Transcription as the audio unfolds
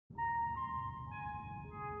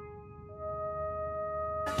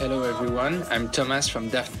Hello everyone, I'm Thomas from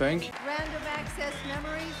Daft Punk. Random Access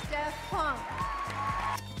Memories, Daft Punk.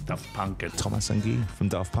 Daft Punk and Thomas and Guy from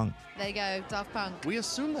Daft Punk. There you go, Daft Punk. We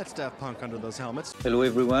assume that's Daft Punk under those helmets. Hello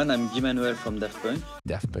everyone, I'm Guy Manuel from Daft Punk.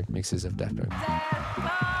 Daft Punk mixes of Daft Punk.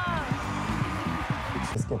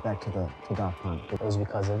 Let's get back to Daft Punk. It was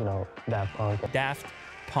because of, Daft Punk. Daft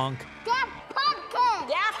Punk.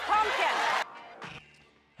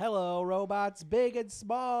 Hello, robots big and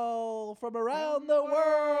small from around the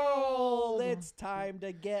world. It's time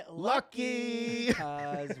to get lucky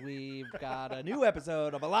because we've got a new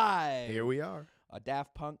episode of Alive. Here we are. A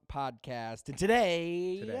Daft Punk podcast. And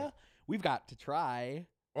today we've got to try.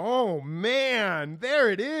 Oh, man. There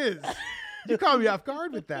it is. You caught me off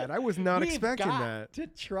guard with that. I was not expecting We've that. got to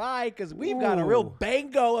try because we've got a real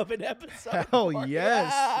bango of an episode. Hell for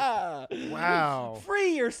yes. ya. Wow.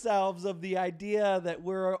 Free yourselves of the idea that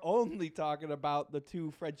we're only talking about the two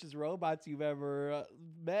French's robots you've ever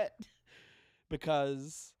met,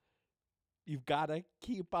 because you've got to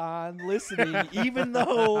keep on listening, even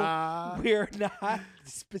though we're not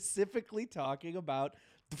specifically talking about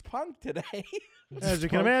the punk today. As you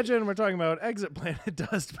can imagine, we're talking about Exit Planet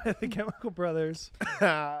Dust by the Chemical Brothers.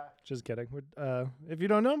 Just kidding. If you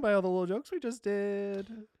don't know by all the little jokes we just did,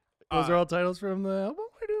 those are all titles from the album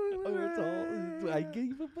we're doing. I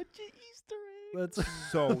gave a bunch of Easter eggs.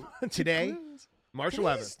 So today, March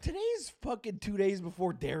 11th. Today's fucking 2 days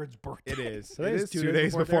before Darren's birthday. It is. Today It is is 2 2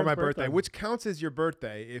 days before Darren's my birthday, birthday. which counts as your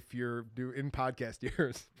birthday if you're in podcast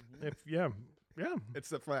years. Yeah.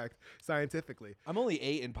 It's a fact, scientifically. I'm only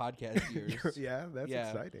 8 in podcast years. Yeah, that's Yeah.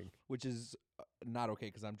 exciting. Which is not okay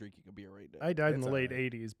because I'm drinking a beer right now. I died in It's the all late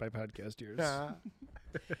right. 80s by podcast years.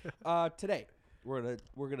 Today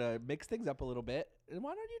we're gonna mix things up a little bit. And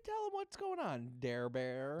why don't you tell them what's going on, Dare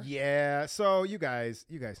Bear? Yeah, so you guys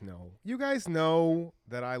know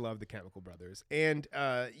that I love the Chemical Brothers, and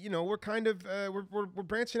we're kind of we're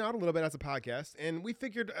branching out a little bit as a podcast, and we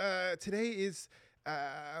figured today is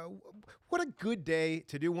what a good day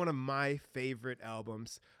to do one of my favorite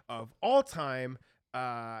albums of all time,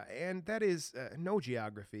 and that is No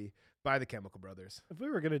Geography by the Chemical Brothers. If we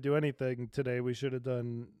were going to do anything today, we should have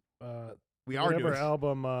done We are whatever doing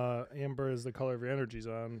album Amber is the Color of Your Energy's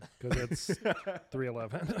on, because it's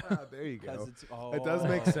 311. there you go. It It does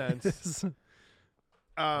make sense.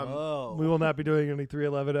 We will not be doing any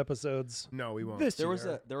 311 episodes. No, we won't. This There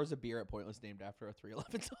year. was a beer at Pointless named after a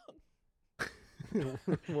 311 song.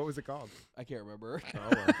 What was it called? I can't remember. Oh,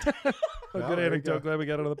 well. A Well, good there you anecdote. go. Glad we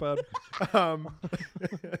got it on the pod.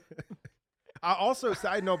 Also,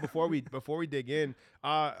 side note before we dig in,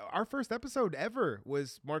 our first episode ever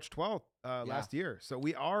was March 12th last year. So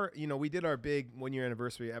we are, we did our big 1 year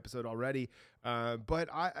anniversary episode already. But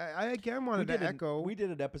I again wanted to echo. We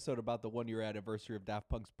did an episode about the 1 year anniversary of Daft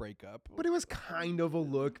Punk's breakup. But it was kind of a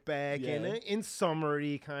look back and Yeah. in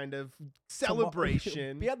summary kind of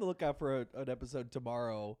celebration. Be on the lookout for an episode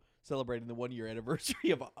tomorrow celebrating the 1 year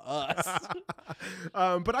anniversary of us.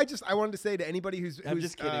 But I wanted to say to anybody who's I'm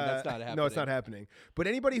just kidding. That's not No, it's happening. not happening. But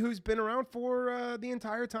anybody who's been around for the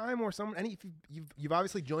entire time, or if you've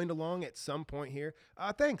obviously joined along at some point here,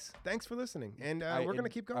 thanks for listening, and we're gonna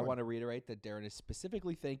keep going. I want to reiterate that Darren is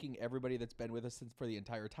specifically thanking everybody that's been with us for the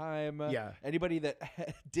entire time. Yeah. Anybody that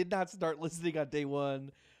did not start listening on day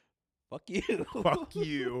one, fuck you. Fuck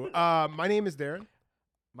you. My name is Darren.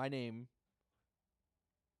 My name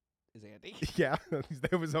is Andy. Yeah,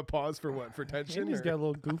 there was a pause for what? For tension? Andy's or- got a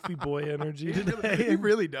little goofy boy energy he today.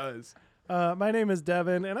 really does. My name is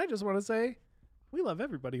Devin, and I just want to say we love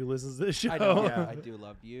everybody who listens to this show. I know. Yeah. I do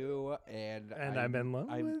love you, and I'm in love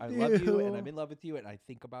with I love you, and you. I'm in love with you, and I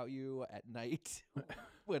think about you at night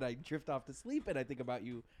when I drift off to sleep, and I think about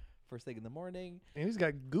you first thing in the morning. And he's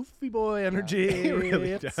got goofy boy energy. He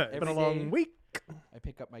really It's does. been a Every long day. week. I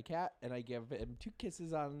pick up my cat, and I give him 2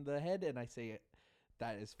 kisses on the head, and I say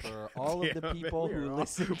that is for all of the Damn it, people we're who off.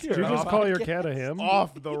 listen to Did you our just call your podcast. cat a him?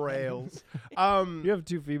 Off the rails. You have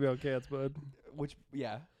 2 female cats, bud. Which,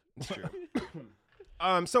 yeah. It's true.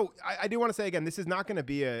 So I do want to say again, this is not going to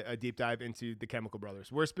be a deep dive into the Chemical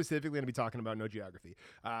Brothers. We're specifically going to be talking about No Geography.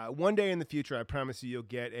 One day in the future, I promise you'll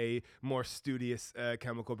get a more studious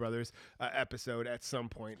Chemical Brothers episode at some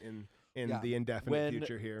point in Yeah. the indefinite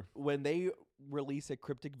future here. When they release a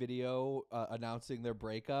cryptic video announcing their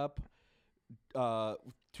breakup,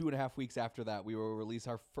 2.5 weeks after that, we will release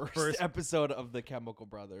our first episode of the Chemical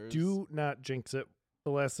Brothers. Do not jinx it.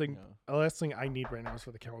 The last thing I need right now is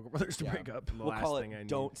for the Chemical Brothers to break up. We'll call it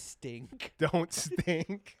Don't Stink. Don't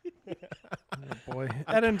stink. Boy.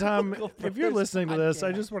 Ed and Tom, Chemical if you're Brothers listening to this,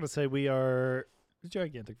 I podcast. just want to say we are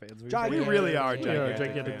gigantic fans. Gigantic We really are We are gigantic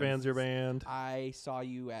gigantic fans. Your band. I saw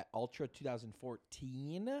you at Ultra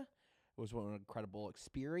 2014. It was an incredible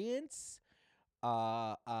experience.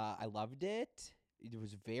 I loved it. It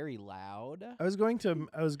was very loud. I was going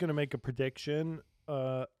to make a prediction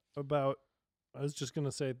about. I was just going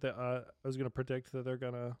to say that I was going to predict that they're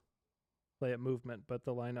going to play at Movement, but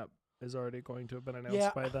the lineup is already going to have been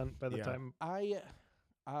announced by then. By the time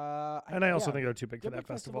and I also think they're too big for that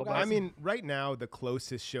festival. I mean, right now the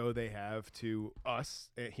closest show they have to us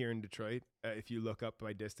here in Detroit, if you look up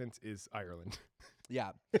by distance, is Ireland.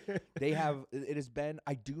 Yeah, they have. It has been.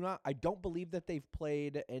 I don't believe that they've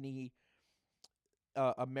played any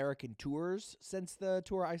American tours since the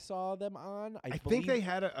tour I saw them on. I think they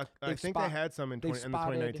had I think they had some in the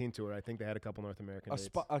spotted 2019 tour. I think they had a couple North American dates.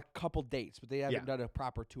 a couple dates, but they haven't done a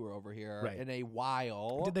proper tour over here in a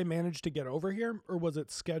while. Did they manage to get over here, or was it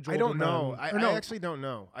scheduled? I don't know. I actually don't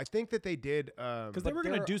know. I think that they did because they were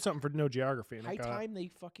going to do something for No Geography. And high time they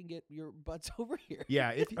fucking get your butts over here.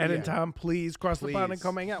 Yeah, and Tom, please cross the pond and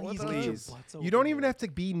come hang out with us. You don't even have to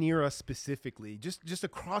be near us specifically. Just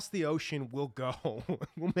across the ocean, we'll go.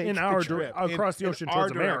 We'll make our trip across the ocean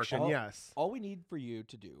towards America. Yes. All we need for you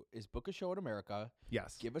to do is book a show in America.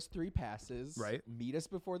 Yes. Give us 3 passes. Right. Meet us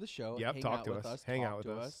before the show. Yep. Hang Talk out to with us. Hang out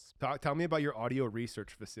talk with to us. Tell me about your audio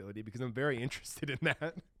research facility because I'm very interested in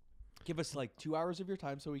that. Give us like 2 hours of your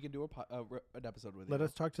time so we can do an episode with you. Let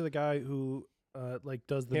us talk to the guy who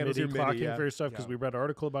does the Handles MIDI your MIDI, clocking for your stuff because we read an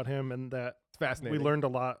article about him and that It's fascinating. we learned a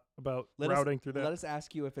lot about routing through that. Let us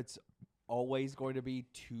ask you if it's always going to be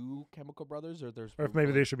 2 Chemical Brothers, or if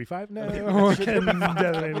maybe there should be 5 now. Or can Devin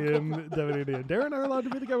and Darren are allowed to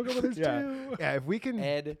be the Chemical Brothers too? Yeah, if we can.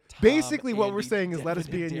 Ed, Tom, basically, what we're Andy, saying is Devin, let us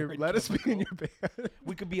be and in your Darren band.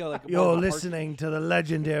 We could be like You're listening to the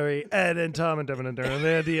legendary Ed and Tom and Devin and Darren.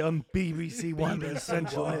 They're the BBC One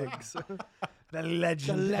Essential Eggs. The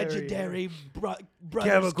legendary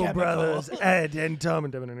Chemical Brothers, Ed and Tom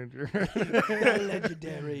and Devin and Darren. The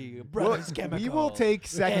legendary Brothers Chemical. We will take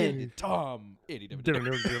second. Ed, Tom, Eddie,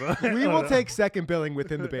 Devin. We will take second billing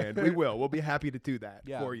within the band. We will. We'll be happy to do that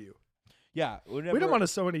for you. Yeah, we don't want to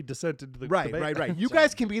sow any dissent into the debate. Right. You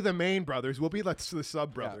guys can be the main brothers. We'll be the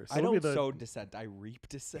sub brothers. I don't sow dissent. I reap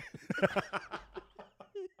dissent.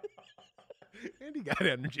 Andy got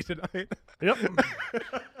energy tonight. Yep.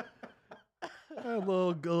 A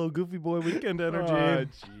little goofy boy weekend energy. Oh,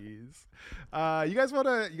 jeez. You guys want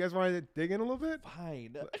to dig in a little bit?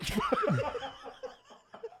 Fine.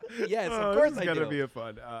 Yes, of course I do. It's gonna be a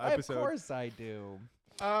fun episode. Of course I do.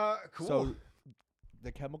 Cool. So,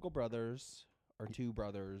 the Chemical Brothers are 2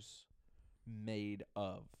 brothers made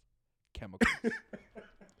of chemicals.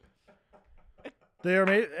 They are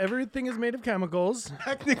made. Everything is made of chemicals.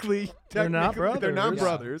 Technically, they're not brothers. They're not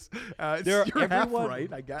brothers. You're half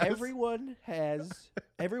right, I guess. Everyone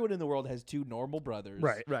in the world has 2 normal brothers.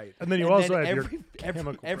 Right. And then you also have your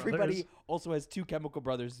chemical everybody brothers. also has 2 chemical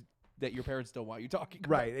brothers that your parents don't want you talking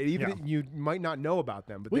about. Right. And even you might not know about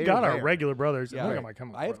them, but we they got are our there. regular brothers. Yeah. I got my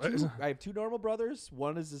chemical brothers. I have 2 normal brothers.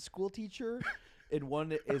 One is a school teacher, and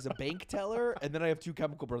one is a bank teller, and then I have 2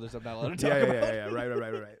 chemical brothers I'm not allowed to talk about. Yeah.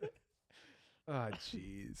 Right. Oh,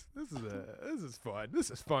 jeez. This is fun. This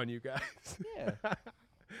is fun, you guys. Yeah.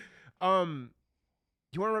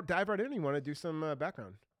 You want to dive right in? Or you want to do some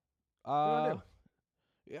background? I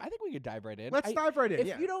think we could dive right in. Let's dive right in.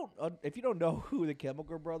 If you don't know who the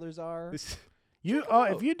Chemical Brothers are, if you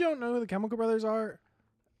don't know who the Chemical Brothers are,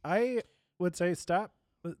 I would say stop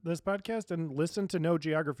this podcast and listen to No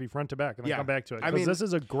Geography front to back and then come back to it. Because this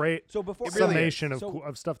is a great summation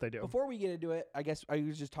of stuff they do. Before we get into it, I guess I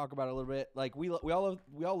would just talk about it a little bit. Like we all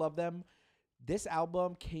love them. This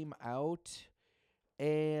album came out,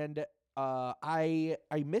 and I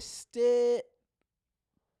missed it.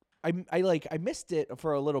 I missed it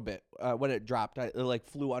for a little bit when it dropped. It like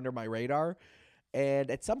flew under my radar,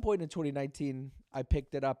 and at some point in 2019, I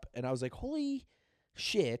picked it up and I was like, "Holy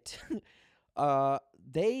shit!"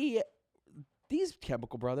 These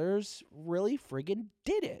Chemical Brothers really friggin'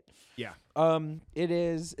 did it. Yeah.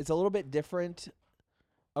 It's a little bit different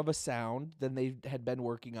of a sound than they had been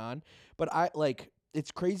working on, but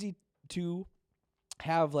it's crazy to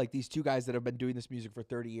have like these 2 guys that have been doing this music for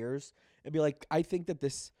 30 years and be like, I think that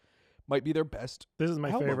this might be their best. This is my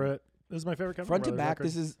album. favorite. This is my favorite Chemical front to Brothers back. record.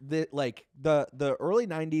 This is the early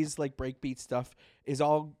 90s like breakbeat stuff is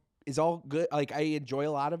all good. Like I enjoy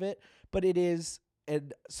a lot of it, but it is,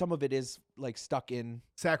 and some of it is like stuck in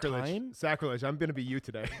Sacrilege. time. Sacrilege. I'm gonna be you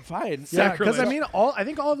today. Fine. Yeah, because I mean, I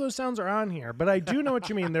think all of those sounds are on here, but I do know what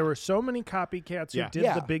you mean. There were so many copycats who did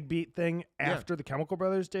the big beat thing after the Chemical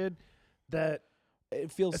Brothers did that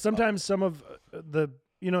it feels sometimes some of the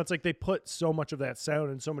it's like they put so much of that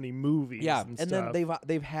sound in so many movies. Yeah, and then stuff.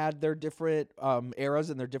 they've had their different eras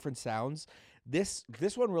and their different sounds. This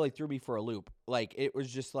one really threw me for a loop. Like it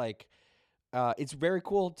was just like, it's very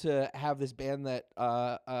cool to have this band that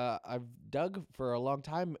I've dug for a long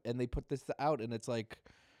time, and they put this out, and it's like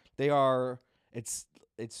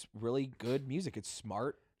it's really good music. It's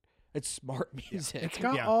smart. It's smart music. It's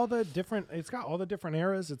got all the different. It's got all the different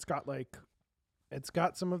eras. It's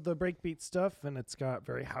got some of the breakbeat stuff, and it's got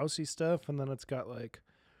very housey stuff, and then it's got like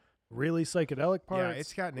really psychedelic parts. Yeah,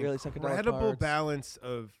 it's got an Really psychedelic incredible parts. balance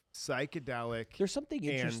of psychedelic. There's something and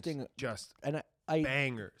interesting, just and I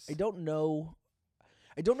bangers. I don't know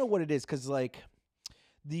what it is, because like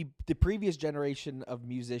the previous generation of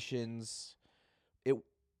musicians,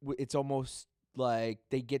 it's almost like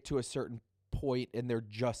they get to a certain point and they're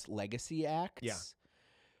just legacy acts. Yeah.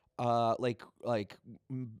 Like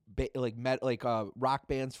rock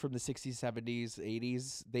bands from the 60s, 70s,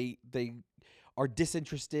 80s. They are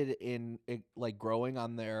disinterested in like growing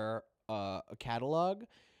on their catalog,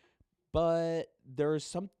 but there's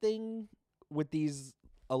something with these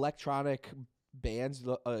electronic bands,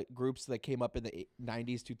 groups that came up in the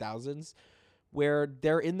 90s, 2000s, where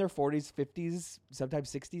they're in their 40s, 50s, sometimes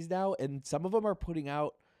 60s now, and some of them are putting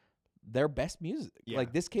out their best music. Yeah.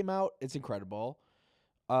 Like this came out, it's incredible.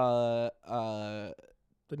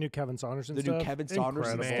 The new Kevin Saunderson The stuff. new Kevin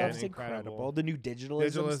Saunderson Incredible. stuff's Incredible. incredible. The new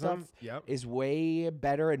digitalism stuff Yep. is way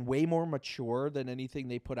better and way more mature than anything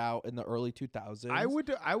they put out in the early 2000s. I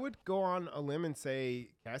would go on a limb and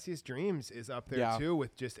say Cassius Dreams is up there Yeah. too,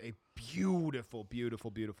 with just a beautiful, beautiful,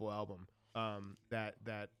 beautiful album.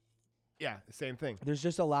 Yeah, same thing. There's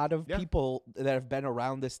just a lot of Yeah. people that have been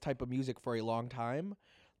around this type of music for a long time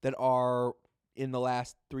that are in the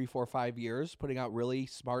last 3, 4, 5 years putting out really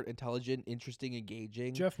smart, intelligent, interesting,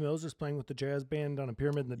 engaging. Jeff Mills is playing with the jazz band on a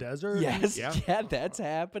pyramid in the desert. Yes, Yeah. yeah, that's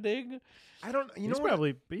happening. I don't. You he's know what?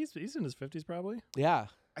 probably he's in his 50s probably. Yeah,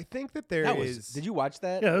 I think that there that is. was. Did you watch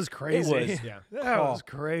that? Yeah, that was crazy. was- Yeah. that was Oh,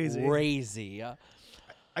 crazy. Crazy.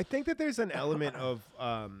 I think that there's an element of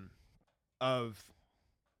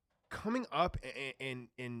coming up and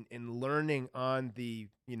learning on the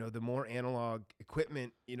the more analog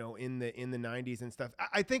equipment in the 90s and stuff.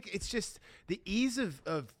 I think it's just the ease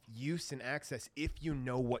of use and access if you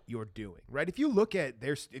know what you're doing, right? If you look at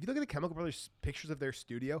the Chemical Brothers pictures of their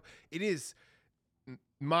studio, it is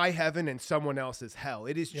my heaven and someone else's hell.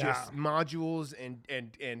 It is just modules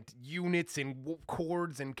and units and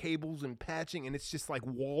cords and cables and patching, and it's just like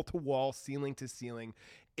wall to wall, ceiling to ceiling.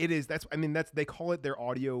 They call it their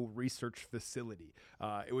audio research facility,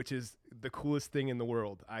 which is the coolest thing in the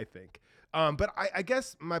world, I think. But I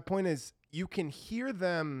guess my point is you can hear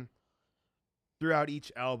them throughout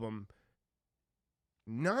each album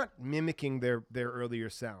not mimicking their earlier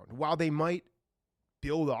sound. While they might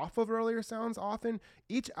build off of earlier sounds often,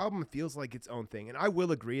 each album feels like its own thing. And I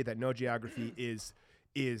will agree that No Geography is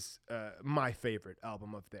my favorite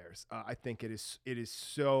album of theirs. I think it is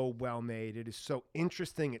so well made. It is so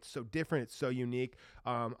interesting. It's so different. It's so unique.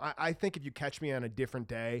 I think if you catch me on a different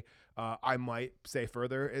day, I might say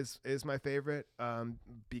Further is my favorite,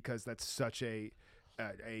 because that's such a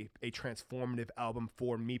transformative album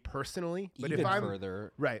for me personally. But Even if I'm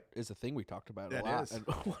Further, right, is a thing we talked about That a lot. is. And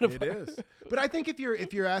one of it our- is. But I think if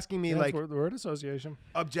you're asking me Yeah, like it's the word association.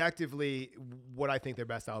 objectively what I think their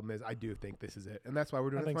best album is, I do think this is it, and that's why we're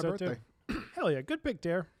doing I it think for my so birthday. too. Hell yeah, good pick,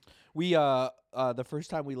 Dare. We the first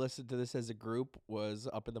time we listened to this as a group was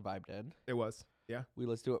up in the Vibe Den. It was, yeah, We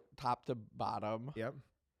listened to it top to bottom. yep,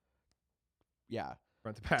 Yeah.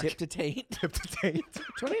 front to back, Tip to taint. tip to taint.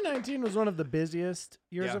 2019 was one of the busiest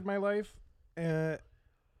years Yeah. of my life, and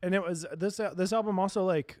it was this album also,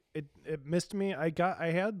 like it missed me. I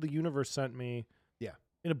had The Universe Sent Me, Yeah.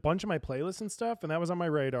 in a bunch of my playlists and stuff, and that was on my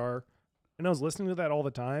radar, and I was listening to that all the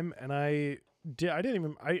time, and I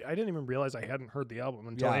didn't even realize I hadn't heard the album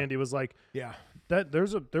until Yeah. Andy was like, Yeah, that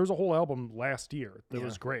there's a whole album last year that Yeah.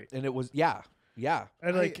 was great, And it was yeah.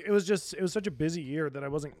 and like it was such a busy year that I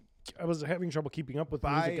was having trouble keeping up with the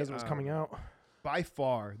music as it was coming out. by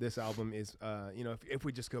far this album is if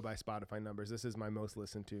we just go by Spotify numbers, this is my most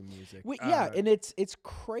listened to music. And it's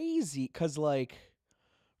crazy because like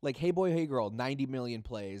Hey Boy Hey Girl 90 million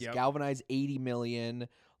plays, Yep. Galvanize 80 million,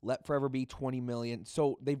 Let Forever Be 20 million.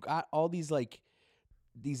 So they've got all these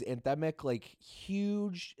these anthemic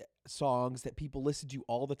huge songs that people listen to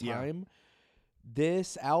all the Yeah. time.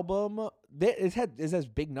 This album it has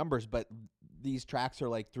big numbers, but these tracks are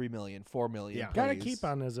like 3 million, 4 million. Yeah. Gotta plays. keep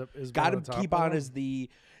on is Gotta one of the top keep on ones. gotta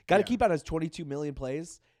Yeah. keep on as 22 million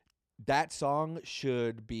plays. That song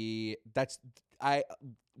should be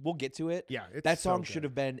we'll get to it. Yeah, it's that so song good. should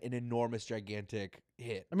have been an enormous, gigantic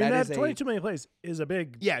hit. I mean, that that is 22 million plays is a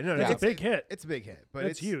big. Yeah, no, it's it's a big hit. It's a big hit, but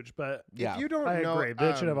It's huge. But Yeah. if you don't I know, agree.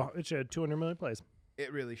 It should have it should have 200 million plays.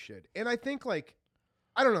 it really should. And I think like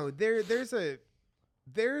I don't know, there's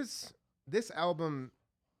this album.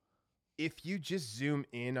 If you just zoom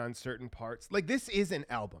in on certain parts, like this is an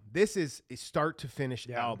album. This is a start to finish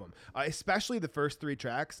album. Especially the first 3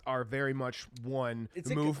 tracks are very much one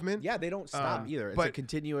It's movement. Yeah, they don't stop either. It's a but-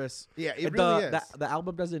 continuous. Yeah, it the, really is. The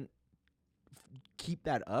album doesn't keep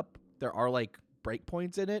that up. There are like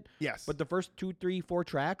breakpoints in it. Yes. But the first 2, 3, 4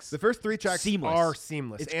 tracks. The first 3 tracks Seamless. are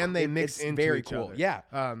seamless, It's and they mix it's into very each cool. other. Yeah.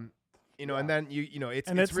 And then it's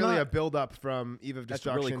And it's really not- a build up from Eve of That's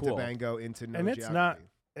Destruction really cool. to Bango into No And it's Geography. not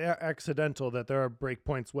accidental that there are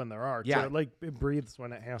breakpoints when there are. Yeah. too. Like it breathes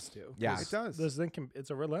when it has to. Yeah. 'Cause It does. This thing it's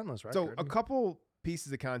a relentless record. So a couple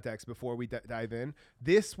pieces of context before we dive in.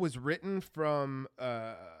 This was written from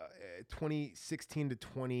 2016 to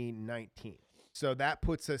 2019. So that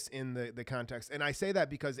puts us in the context. And I say that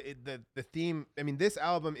because the theme, I mean, this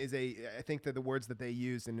album is I think that the words that they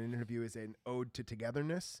use in an interview is an ode to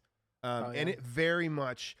togetherness. And it very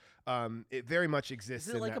much exists.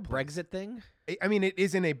 Is it in like that a place. Brexit thing? I mean, it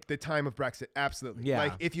is in the time of Brexit. Absolutely. Yeah.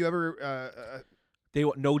 Like if you ever, They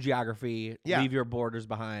want no geography. Yeah. Leave your borders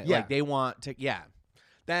behind. Yeah. Like they want to. Yeah.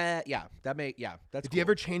 That's if cool. you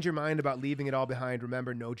ever change your mind about leaving it all behind,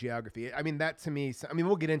 remember no geography. I mean, that to me, I mean,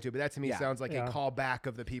 we'll get into it, but that to me Yeah. sounds like Yeah. a callback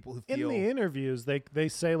of the people who in feel, the interviews, they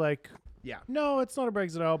say like, yeah, no, it's not a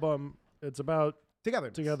Brexit album. It's about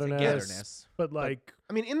togetherness. Togetherness. But like,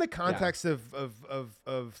 I mean, in the context of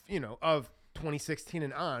 2016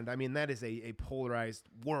 and on, I mean, that is a polarized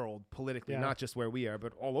world politically, Yeah. not just where we are,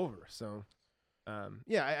 but all over. So,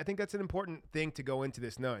 I think that's an important thing to go into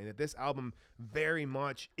this knowing that this album very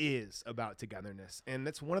much is about togetherness. And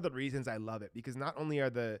that's one of the reasons I love it, because not only are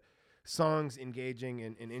the songs engaging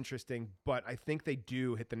and interesting, but I think they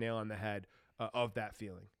do hit the nail on the head of that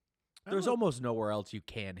feeling. There's almost nowhere else you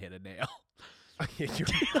can hit a nail.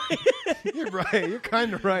 You're right. You're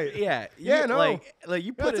kind of right. Yeah. Yeah, no. Like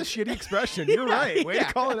you put That's a shitty expression. You're right. Way to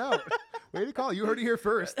call it out. Way to call it. You heard it here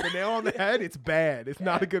first. The nail on the head, it's bad. It's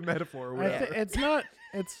not a good metaphor. Or whatever. it's not.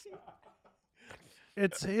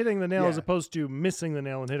 It's hitting the nail as opposed to missing the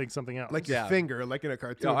nail and hitting something else. Like your finger, like in a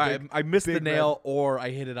cartoon. No, I missed the big nail or I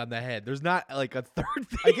hit it on the head. There's not like a third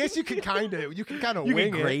thing. I guess you can kind of You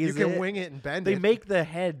wing can it. You graze can it. wing it and bend They it. make the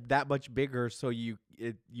head that much bigger so you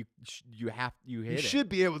hit You it. should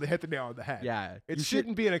be able to hit the nail on the head. Yeah. It You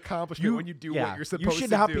shouldn't be an accomplishment when you do what you're supposed should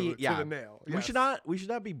to not do be, to the nail. We Yes. should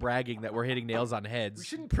not be bragging that we're hitting nails on heads. We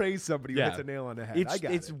shouldn't praise somebody who hits a nail on the head. It's I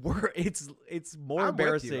got it's it. it's more I'm with you.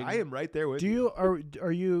 embarrassing. I am right there with do you.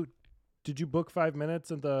 you did you book 5 minutes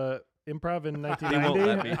at the Improv in They 1990? won't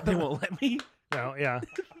let me. They won't let me. No, yeah.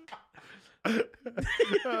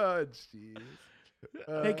 Oh, jeez.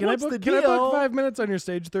 Hey, can I what's the book deal? 5 minutes on your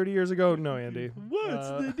stage 30 years ago? No, Andy. What's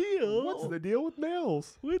the deal? What's the deal with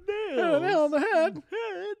nails? with nails? Yeah, nail on the head.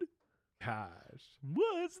 Gosh.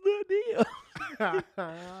 What's the deal?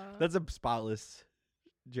 That's a spotless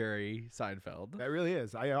Jerry Seinfeld. That really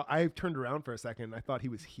is. I turned around for a second and I thought he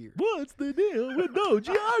was here. What's the deal with no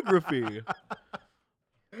geography?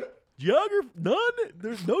 Geography? None?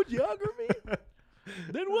 There's no geography?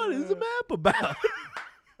 Then what is the map about?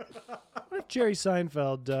 What if Jerry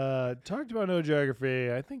Seinfeld talked about no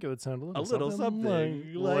geography? I think it would sound a little,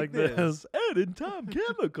 something like this. this. And in Tom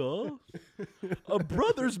Chemical, a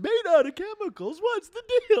brother's made out of chemicals. What's the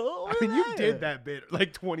deal? I mean, you did that bit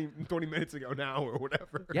like 20 minutes ago now or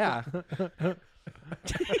whatever. Yeah.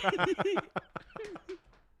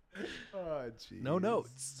 Oh, jeez. No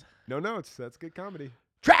notes. No notes. That's good comedy.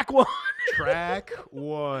 Track 1. Track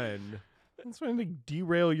 1. It's trying to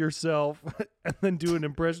derail yourself and then do an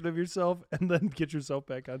impression of yourself and then get yourself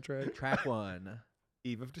back on track. Track 1.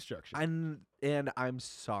 Eve of Destruction. And I'm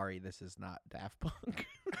sorry this is not Daft Punk.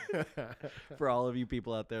 For all of you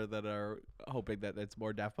people out there that are hoping that it's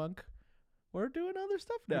more Daft Punk, we're doing other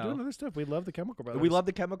stuff We're now. doing other stuff. We love the Chemical Brothers. We love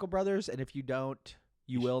the Chemical Brothers, and if you don't,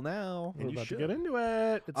 you will now. We're you about to should. get into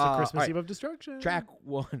it. It's the All Christmas right. Eve of Destruction. Track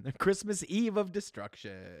 1, Christmas Eve of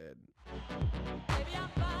Destruction.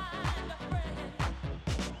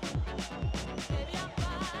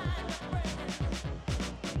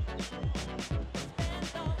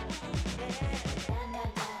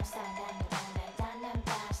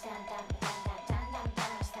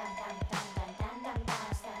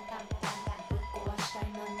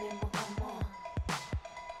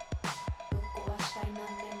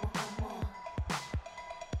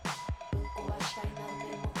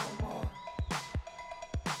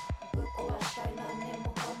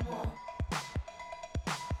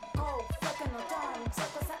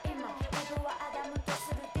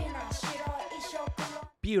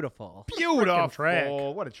 Beautiful. Beautiful track.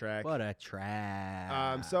 What a track. What a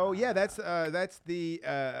track. So yeah, that's the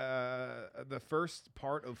first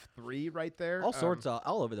part of 3 right there. all sorts of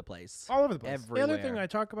all over the place. all over the place. Everywhere. The other thing I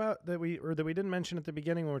talk about that we didn't mention at the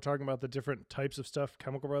beginning when we're talking about the different types of stuff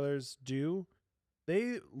Chemical Brothers do,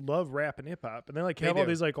 they love rap and hip hop, and they like They have all do.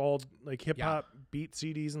 these like old like hip hop beat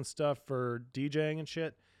CDs and stuff for DJing and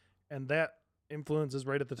shit, and that influence is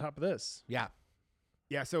right at the top of this. Yeah.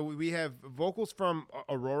 Yeah, so we have vocals from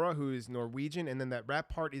Aurora, who is Norwegian, and then that rap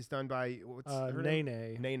part is done by what's her name?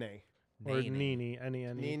 Nene Nene. or Nini,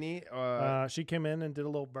 N-E-N-E. Nene. She came in and did a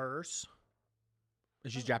little verse.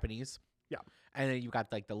 She's Japanese. Yeah. And then you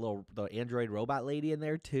got like the android robot lady in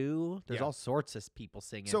there too. There's Yeah. all sorts of people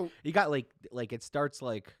singing. So- you got like it starts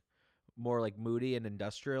like more like moody and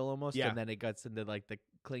industrial almost, Yeah. and then it gets into like the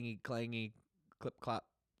clingy, clangy, clip clop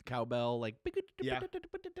cowbell like. Yeah.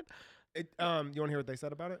 You want to hear what they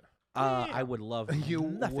said about it? I would love You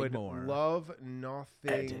nothing would more. love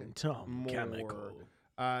nothing Tom more. Chemical.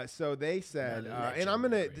 So they said, and I'm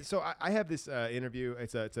gonna. So I have this interview.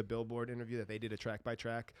 It's a Billboard interview that they did a track by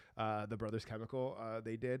track. The Brothers Chemical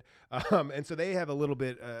they did, and so they have a little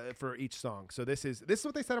bit for each song. So this is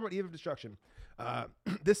what they said about Eve of Destruction.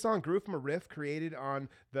 This song grew from a riff created on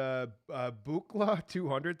the Buchla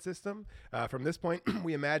 200 system. From this point,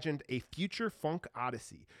 we imagined a future funk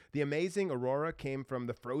odyssey. The amazing Aurora came from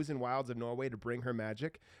the frozen wilds of Norway to bring her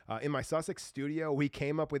magic. In my Sussex studio, we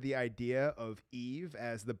came up with the idea of Eve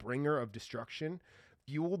as the bringer of destruction.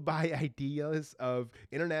 Fueled by ideas of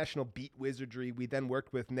international beat wizardry, we then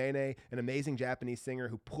worked with Nene, an amazing Japanese singer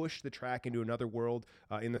who pushed the track into another world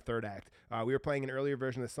in the third act. We were playing an earlier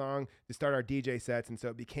version of the song to start our DJ sets, and so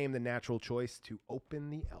it became the natural choice to open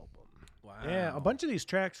the album. Wow. Yeah, a bunch of these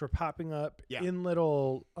tracks were popping up Yeah. in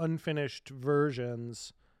little unfinished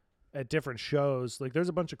versions at different shows. Like there's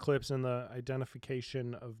a bunch of clips in the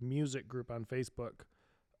Identification of Music group on Facebook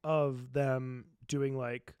of them doing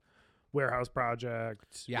like Warehouse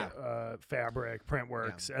Project, Fabric,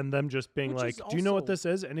 Printworks, and them just being Which like, is do you know what also- this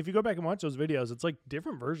is? And if you go back and watch those videos, it's like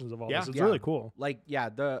different versions of all Yeah. this. It's Yeah. really cool. Like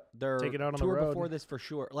their Take it out on the tour road. before this for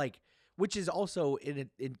sure. Like, which is also in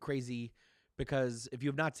crazy because if you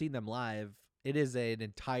have not seen them live, it is an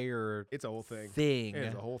entire It's a whole thing. thing. It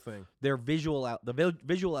is a whole thing. Their visual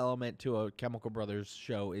visual element to a Chemical Brothers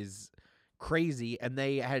show is crazy, and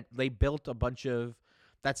they built a bunch of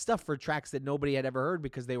that stuff for tracks that nobody had ever heard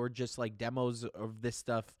because they were just like demos of this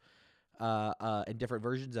stuff and different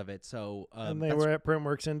versions of it. So and they were at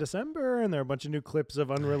Printworks in December, and there are a bunch of new clips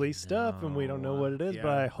of unreleased stuff, and we don't know what it is. Yeah,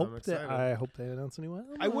 but I I'm hope excited. they announce a new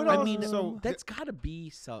album. I would I mean, also- that's got to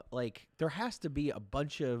be so. Like, there has to be a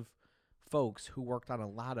bunch of folks who worked on a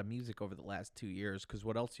lot of music over the last 2 years. Because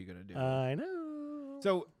what else are you gonna do? I know.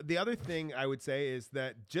 So the other thing I would say is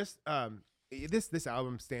that just this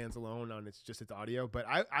album stands alone on its audio, but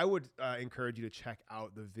I would encourage you to check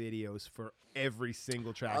out the videos for every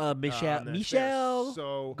single track. Michelle, on this. Michelle, They're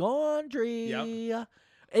so Gondry,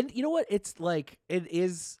 and you know what? It's like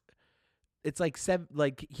it's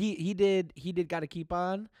like he did Gotta Keep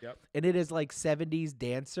On. Yep. And it is like 70s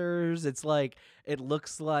dancers. It's like it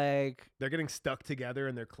looks like they're getting stuck together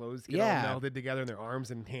and their clothes get all melded together in their arms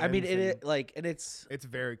and hands. I mean and it's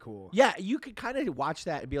very cool. Yeah, you could kind of watch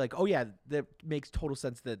that and be like, oh yeah, that makes total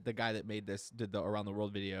sense that the guy that made this did the Around the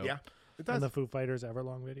World video. Yeah, it does. And the Foo Fighters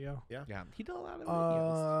Everlong video. Yeah. He did a lot of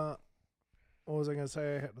videos. What was I gonna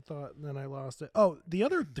say? I had a thought and then I lost it. Oh,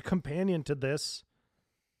 the companion to this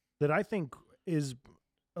that I think is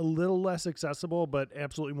a little less accessible, but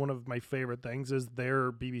absolutely one of my favorite things is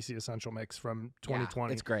their BBC Essential Mix from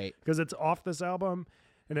 2020. It's great because it's off this album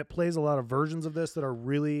and it plays a lot of versions of this that are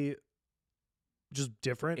really just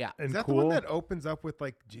different and Is that cool. the one that opens up with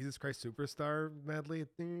like Jesus Christ Superstar medley?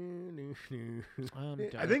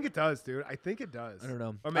 I think it does, dude. I think it does. I don't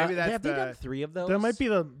know. Or maybe that's have they done 3 of those? That might be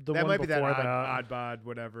the that one might be that before that. odd bod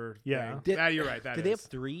whatever. Yeah. thing. You're right. That Did they have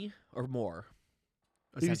 3 or more?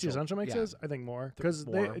 BBC Essential Mixes? I think more. Because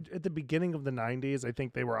more. at the beginning of the 90s, I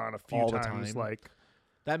think they were on a few All the times. time. Like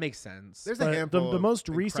That makes sense. There's a but handful the of most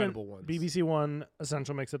recent incredible ones. BBC One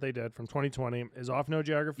Essential Mix that they did from 2020 is off No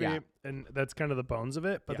Geography, Yeah. and that's kind of the bones of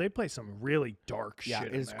it. But they play some really dark Yeah,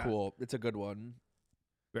 shit. in it's that. cool. It's a good one.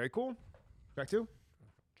 Very cool. Track 2.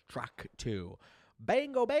 Track 2.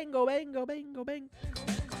 Bango, bango, bango, bango, bang.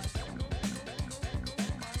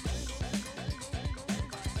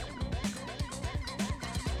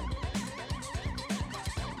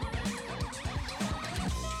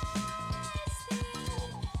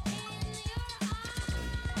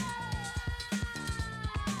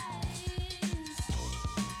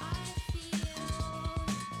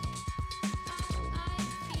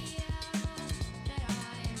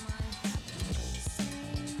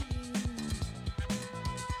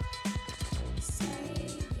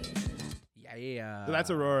 Yeah. So that's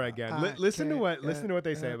Aurora again. Listen to what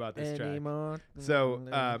they say about this track. So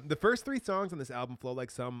the first 3 songs on this album flow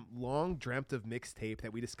like some long dreamt of mixtape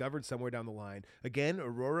that we discovered somewhere down the line. Again,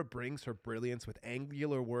 Aurora brings her brilliance with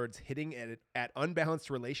angular words hitting at unbalanced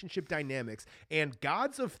relationship dynamics and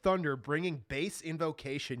Gods of Thunder bringing bass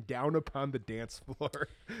invocation down upon the dance floor.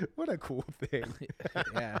 What a cool thing.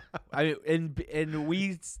 Yeah. I mean, and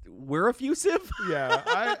we're effusive. Yeah.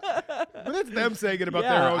 But it's them saying it about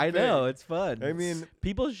yeah, their own I thing. know. It's fun. I mean,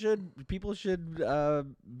 people should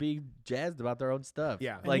be jazzed about their own stuff.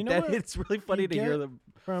 Yeah. And like you know that. what It's really funny you to hear get them.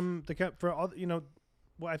 from for all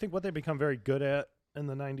well, I think what they become very good at in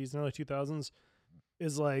the 90s and early 2000s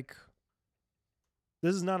is like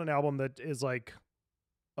this is not an album that is like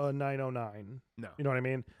a 909. No. You know what I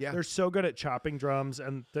mean? Yeah. They're so good at chopping drums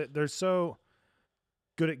and they're so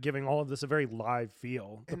good at giving all of this a very live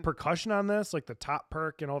feel. The And- percussion on this, like the top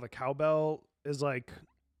perk and all the cowbell is like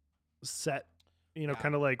set,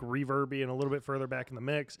 kind of like reverby and a little bit further back in the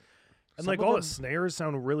mix. And Some like of all the them- snares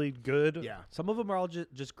sound really good. Yeah. Some of them are all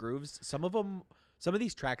just grooves. Some of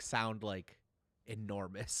these tracks sound like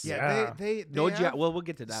enormous. Yeah. They No, have, well, we'll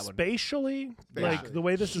get to that one. Spatially, like the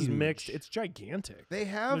way this is mixed, Huge. it's gigantic. they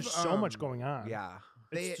have There's so much going on. Yeah.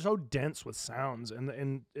 It's so dense with sounds,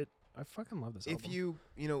 and it. I fucking love this album. If you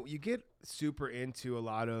get super into a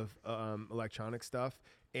lot of electronic stuff,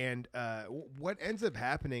 and what ends up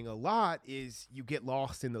happening a lot is you get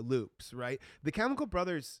lost in the loops, right? The Chemical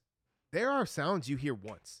Brothers, there are sounds you hear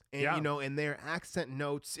once, and and their accent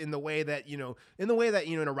notes in the way that in a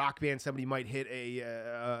rock band somebody might hit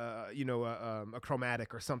a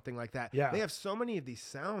chromatic or something like that. Yeah. They have so many of these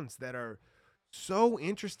sounds that are so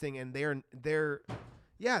interesting, and they're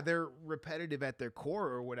repetitive at their core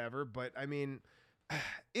or whatever, but I mean,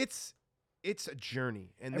 it's a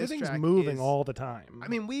journey, and this everything's track moving is- all the time. I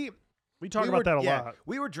mean, we talk about that a yeah, lot.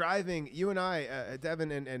 We were driving, you and I,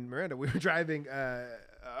 Devin and Miranda. We were driving a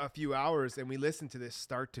few hours, and we listened to this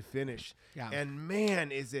start to finish. Yeah. And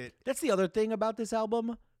man, is it? That's the other thing about this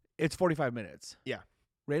album. It's 45 minutes. Yeah.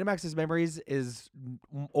 Random Access Memories is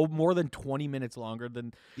more than 20 minutes longer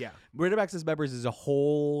than. Yeah. Random Access Memories is a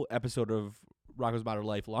whole episode of Rocco's Modern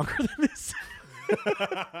Life longer than this.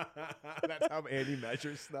 That's how Andy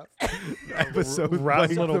measures stuff. Episode Rotten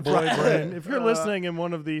like little the boy Bible. brain. If you're listening in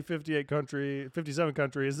one of the 57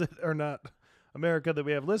 countries that are not America that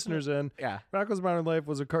we have listeners in, Yeah. Rocco's Modern Life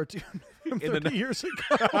was a cartoon from In the 30 years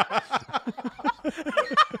ago.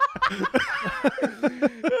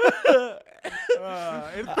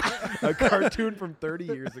 A cartoon from 30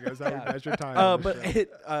 years ago is how we measure time. on this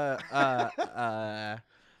But show.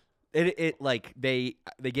 it like they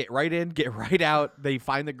get right in, get right out. They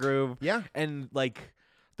find the groove. Yeah. And like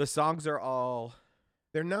the songs are all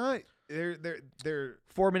They're not. They're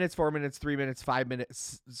 4 minutes, 4 minutes, 3 minutes, 5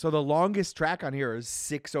 minutes. So the longest track on here is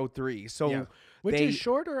 6:03. So Yeah. Which they, is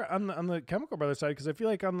shorter on the Chemical Brothers side, because I feel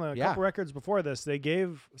like on the Yeah. couple records before this, they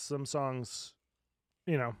gave some songs,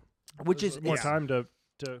 which is more it's- time to.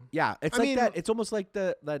 Yeah, it's I like mean- that. It's almost like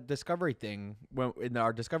the Discovery thing when in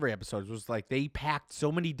our Discovery episodes was like they packed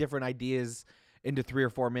so many different ideas into 3 or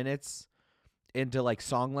 4 minutes into like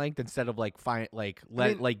song length instead of like they're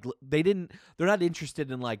not interested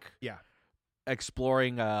in like Yeah.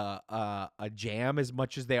 exploring a jam as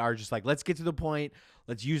much as they are just like let's get to the point,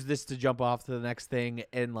 let's use this to jump off to the next thing,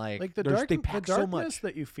 and like The they darkness pack so much.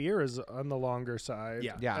 that you fear is on the longer side.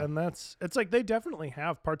 Yeah. And it's like they definitely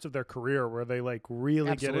have parts of their career where they like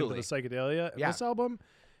really get into the Absolutely. psychedelia. And Yeah. this album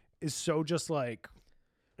is so just like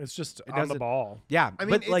it's just on the doesn't- ball. Yeah, I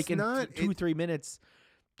mean, but like it's in not- 2-3 minutes,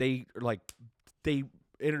 they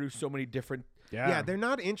introduce so many different. Yeah, they're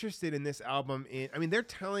not interested in this album. They're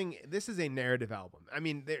telling this is a narrative album. I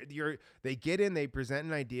mean, they get in, they present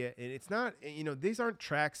an idea, and it's not. These aren't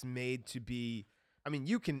tracks made to be. I mean,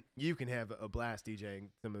 you can have a blast DJing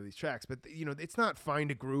some of these tracks, but it's not find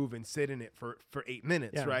a groove and sit in it for 8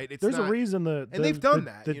 minutes, Yeah. right? It's There's not, a reason and they've done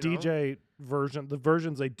that. The DJ version, the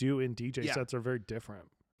versions they do in DJ Yeah. sets are very different.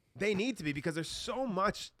 They need to be because there's so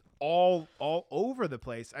much all over the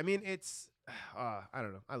place. I mean, it's. I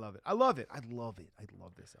don't know. I love it. I love this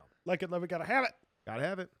album. Like it, love it, gotta have it. Gotta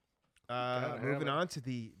have it. have Moving it. on to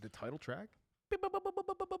the title track.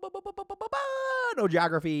 No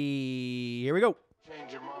geography. Here we go.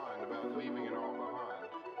 Change your mind about leaving it all behind.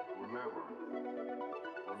 Remember,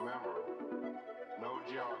 no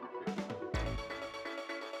geography.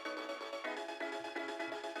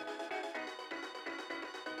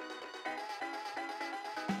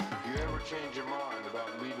 If you ever change your mind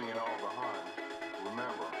about leaving it all behind,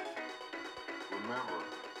 remember,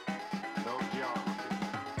 no geography.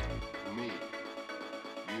 Me,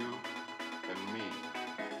 you, and me.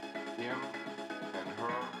 Him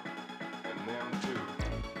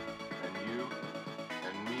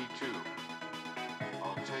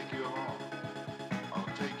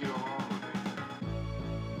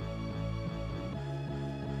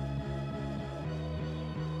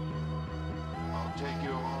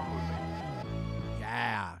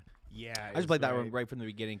I just played that one right from the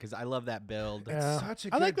beginning because I love that build. Yeah. Such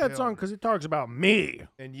a I like good that song build. because it talks about me.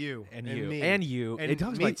 And you. And and you. me. And you. And It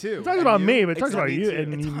talks me about- too. It talks And about you. me, but it talks It's about me you too.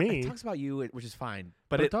 and It me. talks about you, which is fine.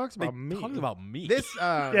 But it talks about me. Talks about me. This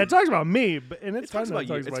Yeah, it talks about me, but and It it's fine talks that about it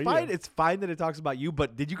you. talks It's about fine. you. It's fine that it talks about you.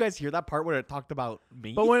 But did you guys hear that part where it talked about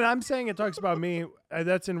me? But when I'm saying it talks about me,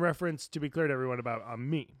 that's in reference, to be clear to everyone, about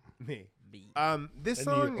me. Me. Me. This And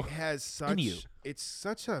song you. has And you. such. It's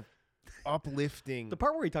such a uplifting. The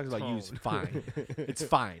part where he talks about you is tone. fine. It's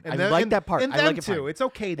fine. And I them- like and- that part. And I them like it too. fine. It's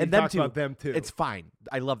okay to And them talk too. about them too. It's fine.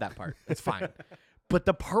 I love that part. It's fine. But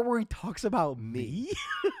the part where he talks about me,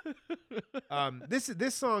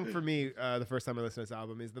 This song for me, the first time I listened to this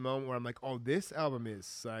album, is the moment where I'm like, oh, this album is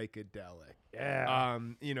psychedelic. Yeah.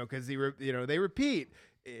 Because they repeat,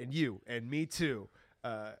 and you and me too.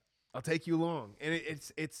 I'll take you along, and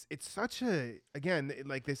it's such a, again,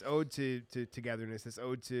 like this ode to togetherness, this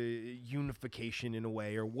ode to unification in a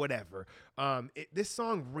way, or whatever. This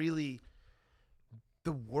song really,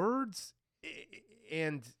 the words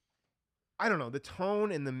and I don't know, the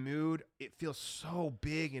tone and the mood, it feels so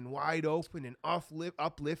big and wide open and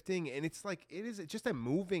uplifting, and it's like it's just a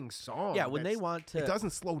moving song. yeah, when they want to, it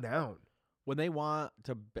doesn't slow down. when they want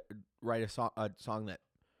to write a song that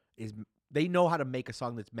is, they know how to make a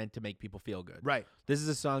song that's meant to make people feel good. Right. This is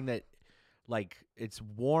a song that, like, it's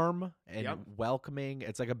warm and Yep. welcoming.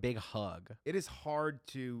 It's like a big hug. It is hard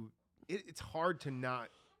to. It's hard to not.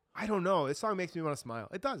 I don't know. This song makes me want to smile.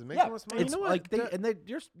 It does. It makes me want to smile. It's like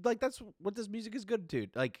you're like, that's what this music is good to.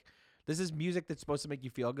 Like, this is music that's supposed to make you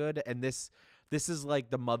feel good, and this is like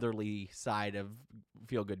the motherly side of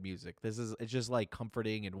feel good music. It's just like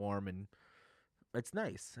comforting and warm, and it's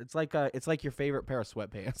nice. It's like your favorite pair of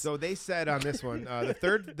sweatpants. So they said on this one,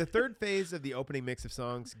 the third phase of the opening mix of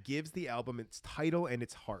songs gives the album its title and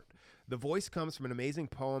its heart. The voice comes from an amazing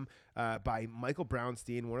poem by Michael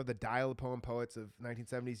Brownstein, one of the dial-a-poem poets of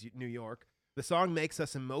 1970s New York. The song makes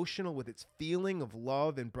us emotional with its feeling of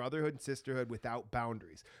love and brotherhood and sisterhood without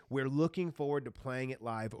boundaries. We're looking forward to playing it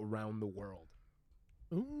live around the world.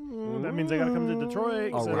 Ooh, that means I gotta come to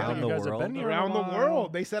Detroit. 'cause I Around think the you guys have world? been here Around a the while.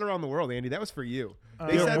 world. They said around the world, Andy. That was for you.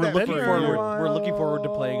 They Yeah, said we're that looking for forward. you. We're looking forward to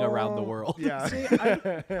playing around the world. Yeah. See,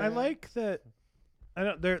 I like that. I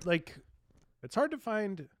don't. They're like, it's hard to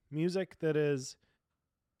find music that is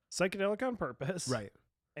psychedelic on purpose, Right.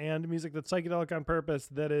 and music that's psychedelic on purpose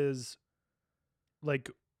that is like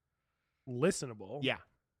listenable. Yeah.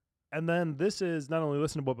 And then this is not only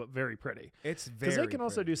listenable but very pretty. It's very Because they can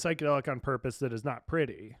also do psychedelic on purpose that is not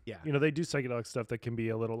pretty. Yeah. You know, they do psychedelic stuff that can be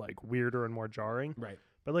a little like weirder and more jarring. Right.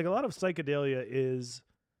 But like a lot of psychedelia is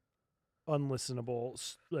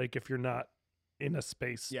unlistenable, like if you're not in a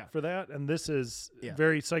space Yeah. for that. And this is Yeah.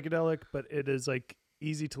 very psychedelic, but it is like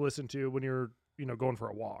easy to listen to when you're, you know, going for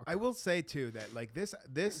a walk. I will say too that like this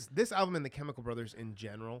album and the Chemical Brothers in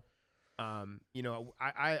general, you know,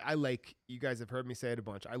 I like, you guys have heard me say it a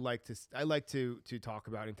bunch. I like to talk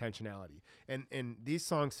about intentionality, and these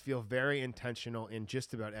songs feel very intentional in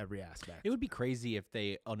just about every aspect. It would be crazy if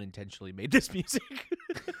they unintentionally made this music.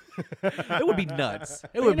 It would be nuts. It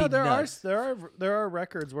But, would you know, be there nuts. there are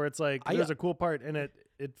records where it's like I- there's a cool part and it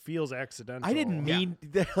feels accidental. I didn't mean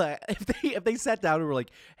if they sat down and were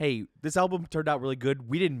like, "Hey, this album turned out really good.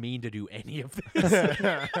 We didn't mean to do any of this.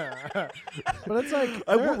 But it's like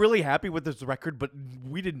We're really happy with this record, but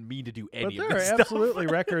we didn't mean to do But any there of are this stuff." absolutely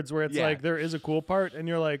records where it's Yeah. like there is a cool part, and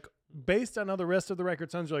you're like, based on how the rest of the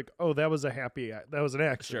record sounds, you're like, oh, that was an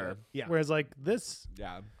accident. Sure. Yeah. Whereas like this,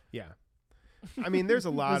 Yeah. Yeah. I mean, there's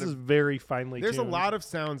a lot this is of very finely. there's a tuned. lot of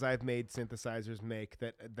sounds I've made synthesizers make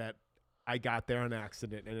that I got there on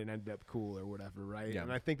accident and it ended up cool or whatever, right? Yeah.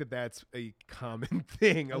 And I think that that's a common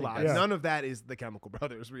thing a lot. yeah. None of that is the Chemical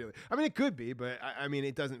Brothers, really. I mean, it could be, but I mean,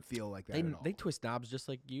 it doesn't feel like that They at all. they twist knobs just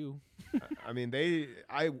like you. I mean,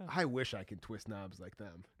 I wish I could twist knobs like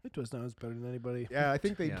them. They twist knows better than anybody. Yeah, I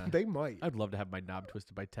think Yeah. they might. I'd love to have my knob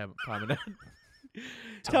twisted by Tom and Ed.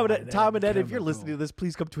 Tom and Ed, if you're listening to this,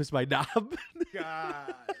 please come twist my knob.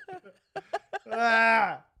 God.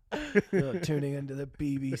 Tuning into the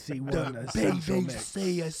BBC One Essential Mix.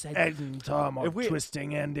 Ed and Tom are If we-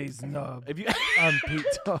 twisting Andy's knob. If you I'm Pete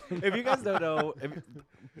Tong. if you guys don't know,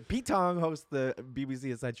 Pete Tong hosts the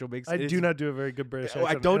BBC Essential Mix. I It do is- not do a very good British Oh, I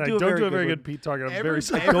accent. don't and do a I don't very do a good very one. good Pete Tong. And I'm Every- very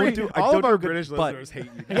sorry. I don't do. I all don't of do our a good- British but- listeners hate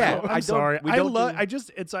you. Yeah, I'm I don't- sorry. we I don't love. do- I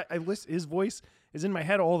just. It's. I listen. His voice is in my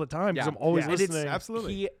head all the time because Yeah. I'm always Yeah. And it's listening.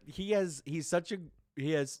 Absolutely.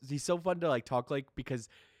 He's so fun to like talk like because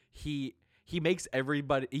he makes every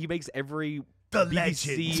BBC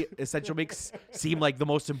Essential Mix seem like the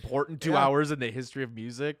most important 2 hours in the history of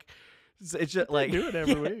music. It's just like do it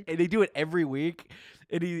every week. and they do it every week.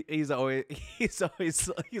 And he's always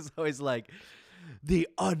like the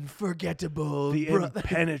unforgettable, The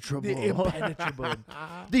impenetrable. the impenetrable.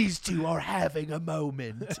 These two are having a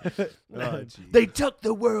moment. Oh, They took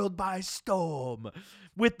the world by storm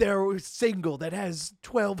with their single that has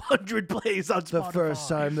 1,200 plays on The Spotify. first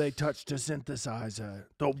time they touched a synthesizer,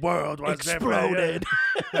 the world was Exploded.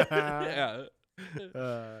 Yeah.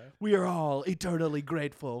 We are all eternally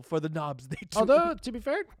grateful for the knobs they took. Although, to be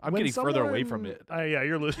fair, I'm when getting further away someone- from it. Yeah,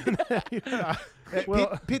 you're losing. Hey,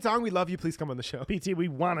 Well- Pete Tong, we love you. Please come on the show. PT, we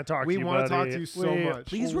want to talk We to you. wanna talk buddy. to you so much.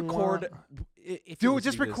 Please record. If Dude, you're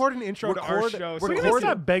just listening to record an intro to our record- show. We're so gonna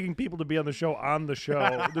stop begging people to be on the show on the show.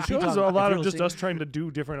 The show is a Tom, lot if of you're just us listening- trying to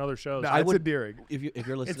do different other shows. Nah, it's would- endearing. If you're It's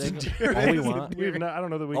listening, endearing. all we It's want endearing. I don't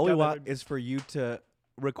know that we. all we got want that. is for you to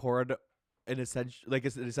record an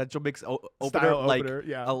essential mix opener, Style like opener,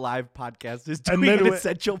 yeah. a live podcast is And doing then an we-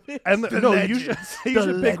 essential mix. And The no, you legends. should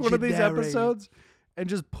The pick one of these legendary. episodes and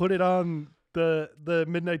just put it on the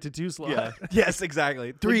midnight to 2 slot. yeah. Yes,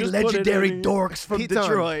 exactly. Three just put it legendary in- dorks from Pete Tong.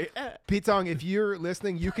 Detroit. Pete Tong, if you're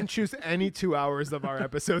listening, you can choose any 2 hours of our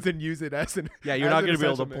episodes and use it as an. Yeah, you're as not an going to be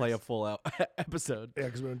able to essential play a mix. full out episode. Yeah,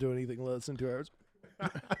 because we don't do anything less than 2 hours.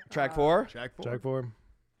 Track 4 Track 4. Jack for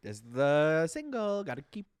is the single. Gotta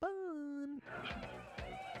keep on.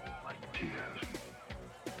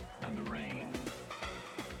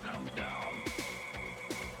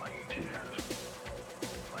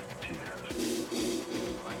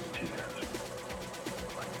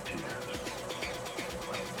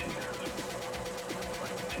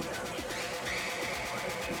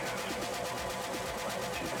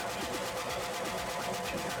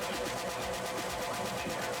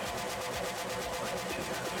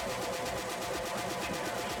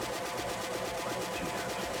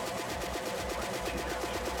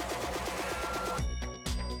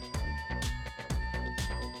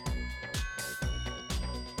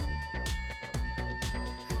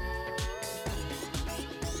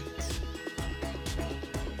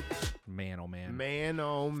 Man, oh man. Man,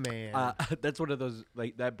 oh man. That's one of those,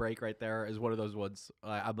 like, that break right there is one of those ones.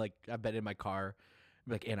 I've been in my car.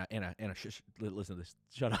 I'm like, Anna, listen to this.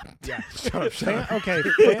 Shut up. yeah, shut up, shut up. Okay.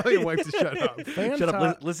 Tell your wife to shut up. Shut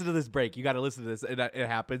up. Listen to this break. You got to listen to this. And it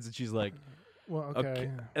happens. And she's like, Well, okay.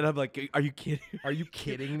 And I'm like, are you kidding? Are you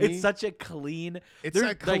kidding me? It's such a clean. It's there's, a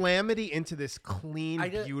like, calamity into this clean, I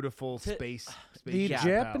just- beautiful space. The spaceship.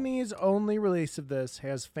 Japanese only release of this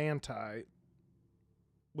has Fantai,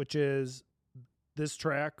 which is this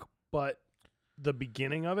track, but the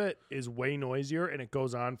beginning of it is way noisier and it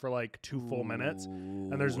goes on for like 2 full minutes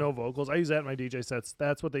and there's no vocals. I use that in my DJ sets.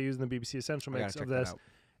 That's what they use in the BBC Essential I gotta mix check of that this. out.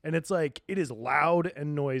 And it's like it is loud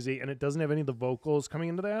and noisy and it doesn't have any of the vocals coming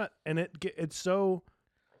into that and it's so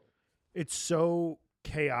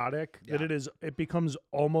chaotic that it becomes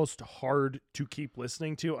almost hard to keep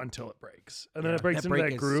listening to until it breaks. And then Yeah. it breaks That into break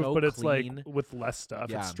that is groove, so but it's clean. like with less stuff.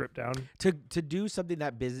 Yeah. It's stripped down. To do something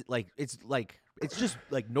that busy, it's just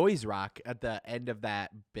like noise rock at the end of that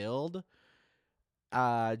build.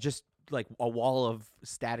 Just like a wall of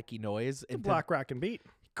staticky noise. It's a And black rock and beat.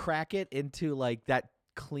 crack it into like that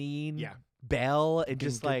clean Yeah. bell and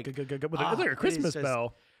just like With ah, it's like it a is Christmas just-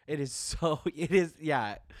 bell. It is so. It is.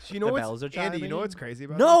 Yeah. You know The what's bells are Andy? You know chiming. what's crazy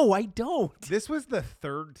about No, I don't. this? This was the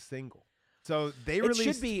 3rd single. So they It released.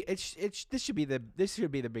 should be. This should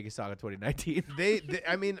be the biggest song of 2019. They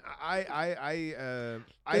I mean, I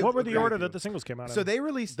What were the agree order with that you. the singles came out So in? they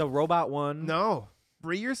released the robot one. no.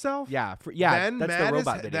 Free Yourself. Yeah. Then that's Mad the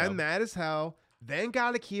robot as, video. Then Mad as Hell. Then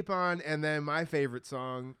Gotta Keep On, and then my favorite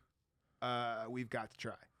song, We've Got to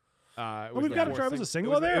Try. We've Got to Try was a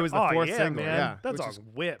single there? It was the Oh, 4th yeah, single. man. Yeah, That which song is-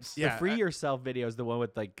 whips. Yeah, the Free Yourself video is the one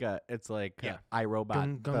with like it's like Yeah.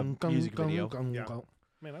 iRobot the music video. Yeah.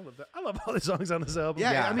 Man, I love that. I love all the songs on this album.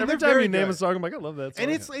 Yeah, I mean, every they're time very you name a good. song, I'm like, I love that song.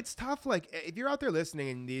 And it's tough. Like if you're out there listening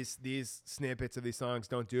and these snippets of these songs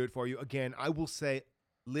don't do it for you, again, I will say,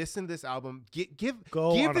 listen to this album.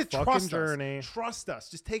 Go give on a it fucking trust journey. us. Trust us.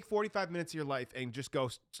 Just take 45 minutes of your life and just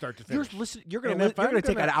go start to finish. You're gonna And if I'm take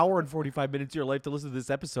an gonna- hour and 45 minutes of your life to listen to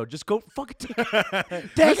this episode. Just go fucking take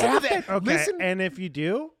Listen to that. okay, Listen. and if you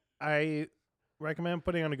do, I recommend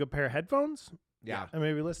putting on a good pair of headphones Yeah. and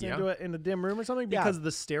maybe listening Yeah. to it in a dim room or something Yeah. because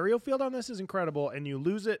the stereo field on this is incredible and you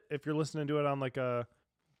lose it if you're listening to it on like a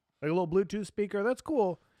little Bluetooth speaker. That's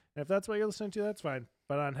cool. And if that's what you're listening to, that's fine.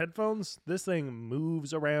 But on headphones, this thing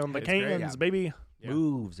moves around the It's great. cans, Yeah. baby.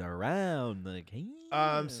 Moves around the game.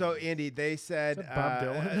 So Andy, they said Is that Bob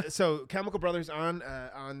Dylan? So Chemical Brothers on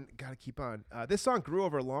Gotta Keep On. This song grew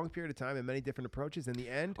over a long period of time and many different approaches. In the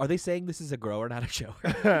end, Are they saying this is a grower, not a show?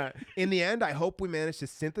 in the end, I hope we managed to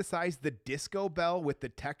synthesize the disco bell with the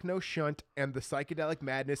techno shunt and the psychedelic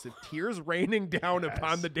madness of tears raining down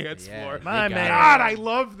upon the dance Yeah, floor. they My got man. it. God, I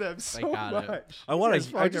love them so They got it. much. I want These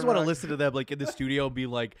to. guys I just fucking want to rock. listen to them like in the studio and be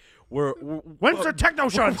like, "We're When's the techno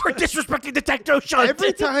shunt? We're disrespecting the techno shunt.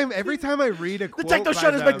 Every time I read a the quote techno by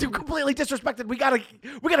shunt has been them- completely disrespected. We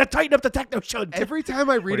gotta tighten up the techno shunt. Every time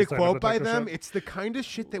I read a Please tighten up quote the by techno them, shunt. it's the kind of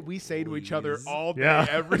shit that we say to each other Please. all day, Yeah.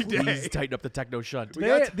 every day. Please tighten up the techno shunt.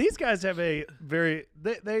 These guys have a very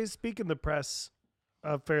they speak in the press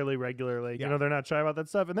fairly regularly. Yeah. You know, they're not shy about that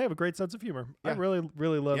stuff, and they have a great sense of humor. I Yeah.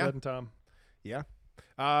 really love Yeah. Ed and Tom. Yeah.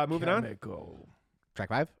 Moving on. Chemical. Track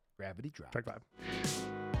 5. Gravity Drop. Track 5.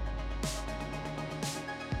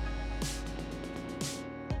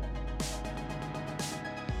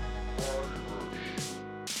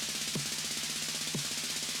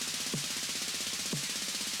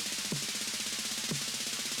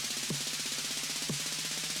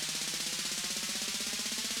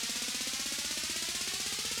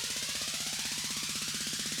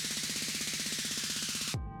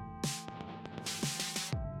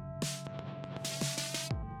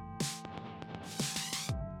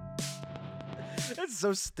 It's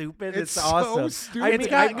so stupid. It's It's so awesome. stupid. I It's mean,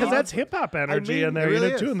 got I because mean- that's hip hop energy mean, in there, it you know,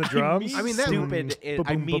 really too, is. in the I drums. I mean, that- stupid. I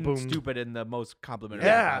Ba-boom, mean, ba-boom. stupid in the most complimentary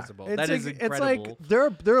way Yeah, possible. it's That is like, incredible. It's like there are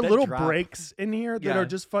That little drop. breaks in here that Yeah. are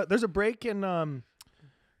just fun. There's a break in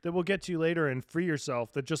that we'll get to later in Free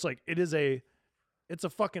Yourself that just like it's a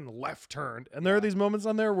fucking left turn, and there are these moments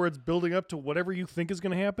on there where it's building up to whatever you think is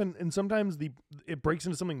going to happen, and sometimes it breaks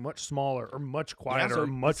into something much smaller or much quieter so or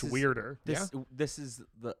much this is- weirder.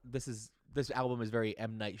 This album is very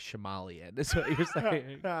M. Night Shyamalan. Is what you're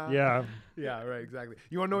saying. Yeah, Yeah, right, exactly.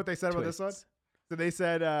 You want to know what they said about this one? Twists. So they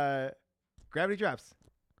said, gravity drops.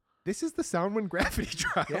 This is the sound when gravity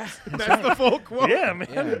drops. Yeah, That's the full quote. yeah, man,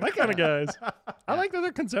 Yeah. that kind of guys. I like that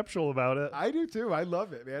they're conceptual about it. I do too. I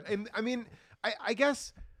love it, man. And I mean, I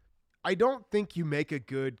guess I don't think you make a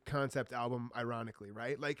good concept album ironically,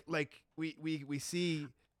 right? Like we see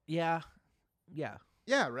Yeah.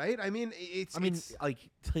 yeah, right? I mean, it's like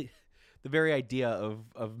the very idea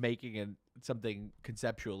of making something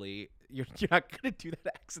conceptually, you're not gonna do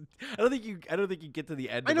that accent. I don't think you get to the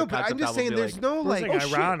end. I know, of a but I'm concept just album saying and be there's like, no We're like saying oh,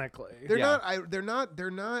 shit. ironically. They're Yeah.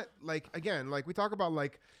 they're not like again, like we talk about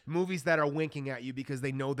like movies that are winking at you because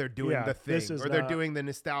they know they're doing Yeah, the this thing is or they're not- doing the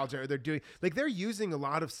nostalgia or they're doing like they're using a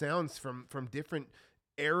lot of sounds from different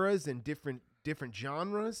eras and different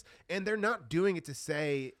genres, and they're not doing it to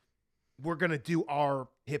say we're going to do our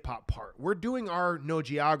hip hop part. We're doing our no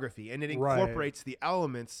geography, and it Right. incorporates the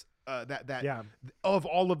elements that Yeah. of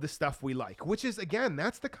all of the stuff we like, which is again,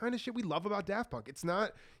 that's the kind of shit we love about Daft Punk. It's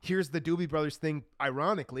not here's the Doobie Brothers thing.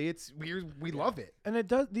 Ironically, it's we love it. And it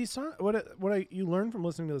does these songs. You learn from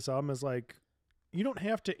listening to this album is like, you don't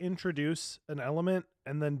have to introduce an element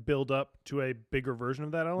and then build up to a bigger version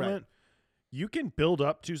of that element. You can build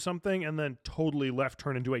up to something and then totally left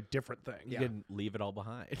turn into a different thing. you can leave it all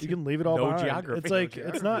behind. You can leave it all No behind. geography. It's like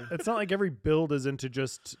No it's not like every build is into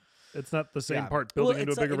just. It's not the same Yeah. part building Well,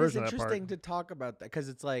 into a it's, bigger it version is of that part. interesting to talk about that because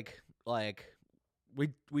it's like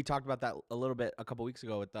we talked about that a little bit a couple weeks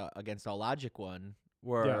ago with the Against All Logic one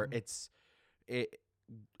where it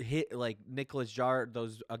hit like Nicholas Jar.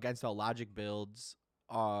 Those Against All Logic builds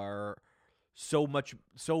are so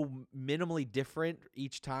minimally different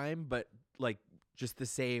each time, but like just the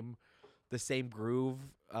same groove,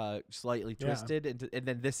 slightly Yeah. twisted, and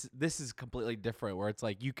then this is completely different where it's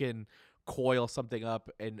like you can coil something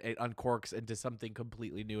up and it uncorks into something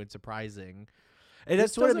completely new and surprising. And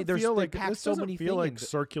This that's what I doesn't mean. There's feel they like pack this so doesn't many feel like things.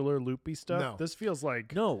 circular loopy stuff. No. This feels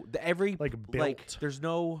like No, every like built. there's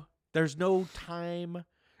no time.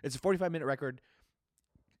 It's a 45-minute record.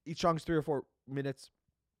 Each song's 3 or 4 minutes.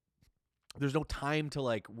 There's no time to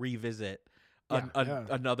like revisit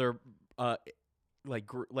another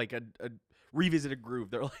revisited groove.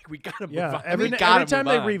 They're like, we gotta move on. Every we gotta time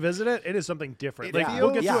move they on. revisit it, it is something different. It Like feels-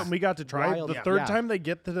 we'll get to yeah. it, and we got to try. Wild. The Yeah. third Yeah. time they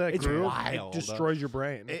get to that It's groove, wild. it destroys your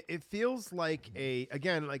brain. It feels like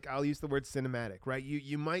again, like I'll use the word cinematic, right?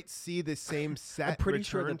 You might see the same set. I'm pretty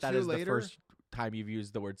sure return that to is the later. first time you've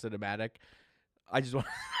used the word cinematic. I just want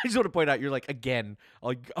to point out you're like again.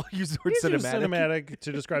 I'll use the word He's used cinematic. cinematic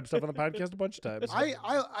to describe stuff on the podcast a bunch of times.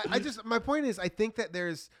 I just my point is I think that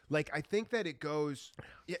it goes.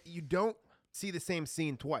 You don't see the same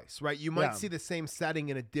scene twice, right? You might Yeah. see the same setting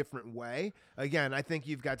in a different way. Again, I think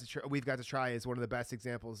we've got to try is one of the best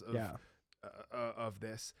examples of Yeah. of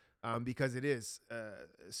this because it is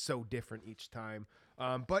so different each time.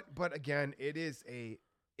 But again, it is a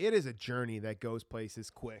journey that goes places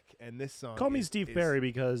quick, and this song. Call me Steve Perry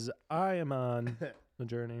because I am on the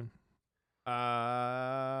journey.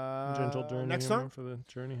 Gentle journey. Next song for the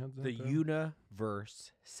journey. The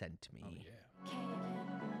universe sent me. Oh, yeah.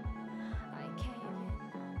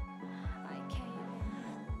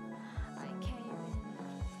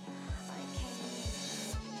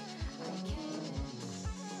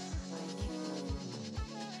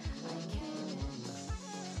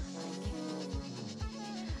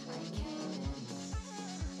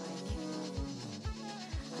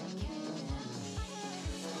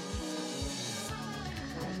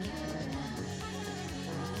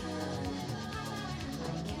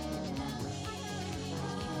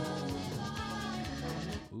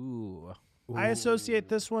 I associate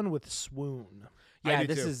this one with Swoon. Yeah,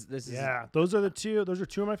 this is yeah. Those are two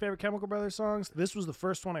of my favorite Chemical Brothers songs. This was the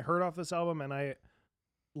first one I heard off this album, and I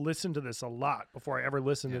listened to this a lot before I ever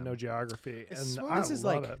listened to No Geography. And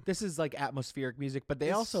this is like atmospheric music, but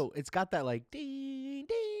it's got that like ding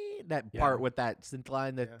ding that part with that synth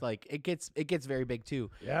line that like it gets very big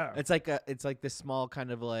too. Yeah, it's like this small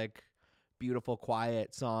kind of like beautiful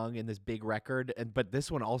quiet song in this big record, but this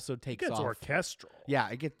one also takes off. It's orchestral. Yeah,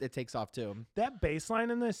 it takes off too. That bass line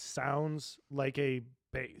in this sounds like a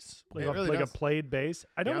bass, like really a played bass.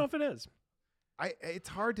 I don't know if it is. It's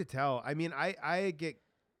hard to tell. I mean, I get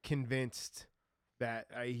convinced that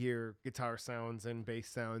I hear guitar sounds and bass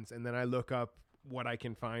sounds, and then I look up what I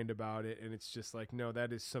can find about it, and it's just like, no,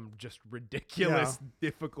 that is some just ridiculous,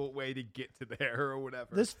 difficult way to get to there or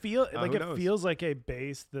whatever. This feels like a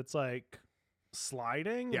bass that's like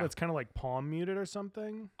sliding. Yeah. That's kind of like palm muted or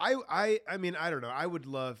something. I mean, I don't know. I would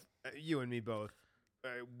love you and me both.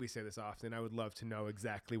 We say this often. I would love to know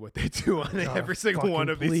exactly what they do on every single one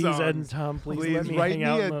of these songs. Please, Ed and Tom, please let me write hang me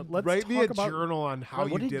out. write me a journal on how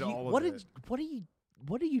you did all of it.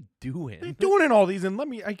 What are you doing? They're doing in all these, and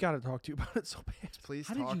I gotta talk to you about it so bad. Please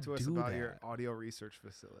How did talk you to us do about that? your audio research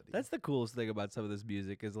facility. That's the coolest thing about some of this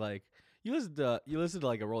music is like you listen to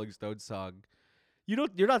like a Rolling Stones song.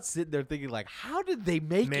 You're not sitting there thinking like, how did they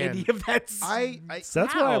make any of that? That's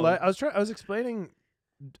what I like. I was trying to explain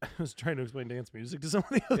dance music to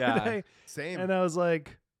someone the other day. Same. And I was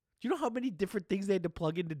like, do you know how many different things they had to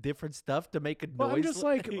plug into different stuff to make a noise? well, I'm just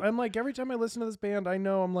like, every time I listen to this band, I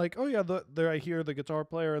know I'm like, oh yeah, there I hear the guitar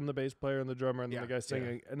player and the bass player and the drummer and then the guy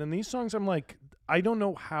singing. And then these songs, I'm like, I don't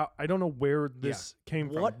know where this came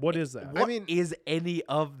from. What is that? What is any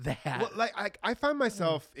of that? Well, like I find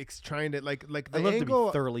myself trying to like the I love angle.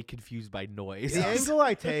 to be thoroughly confused by noise. The angle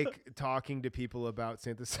I take talking to people about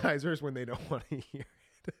synthesizers when they don't want to hear.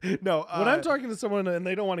 No, when I'm talking to someone and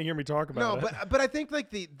they don't want to hear me talk about it. No, but I think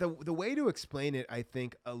like the way to explain it, I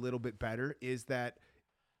think a little bit better is that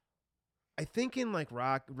I think in like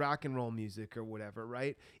rock and roll music or whatever,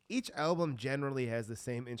 right? Each album generally has the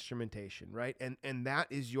same instrumentation, right? And that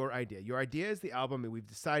is your idea. Your idea is the album, and we've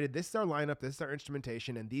decided this is our lineup, this is our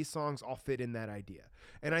instrumentation, and these songs all fit in that idea.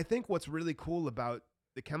 And I think what's really cool about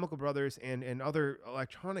the Chemical Brothers and other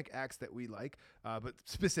electronic acts that we like, but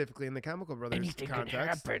specifically in the Chemical Brothers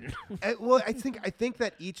context. Well, I think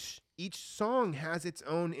that each song has its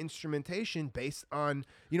own instrumentation based on,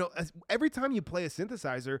 every time you play a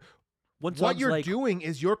synthesizer, what you're doing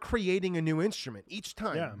is you're creating a new instrument each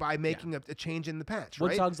time by making a change in the patch. One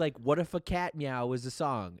right? song's like, "What if a cat meow was a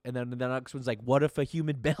song?" And then the next one's like, "What if a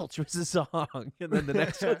human belch was a song?" And then the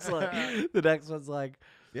next one's like,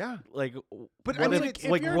 yeah, like, but what I mean, if,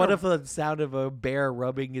 like, what if the sound of a bear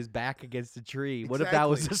rubbing his back against a tree? What if that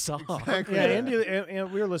was a song? Exactly. Yeah, Andy,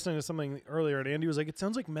 and we were listening to something earlier, and Andy was like, "It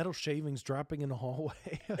sounds like metal shavings dropping in the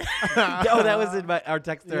hallway." No, that was in our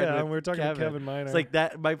text thread. Yeah, with and we were talking Kevin. to Kevin Miner. It's like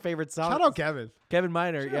that. My favorite song. Shout out Kevin. Kevin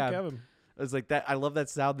Miner. Shout yeah, out Kevin. It was like that. I love that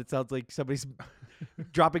sound. That sounds like somebody's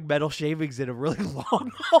dropping metal shavings in a really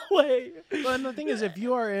long hallway. Well, and the thing is, if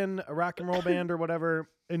you are in a rock and roll band or whatever,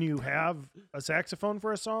 and you have a saxophone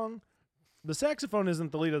for a song, the saxophone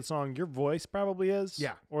isn't the lead of the song. Your voice probably is.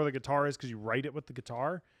 Yeah. Or the guitar is because you write it with the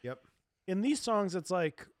guitar. Yep. In these songs, it's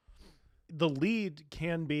like the lead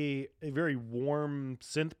can be a very warm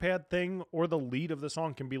synth pad thing, or the lead of the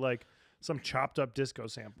song can be like some chopped up disco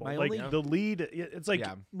sample. The lead, it's like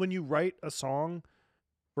when you write a song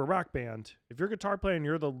for a rock band, if you're a guitar player and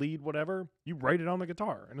you're the lead, whatever, you write it on the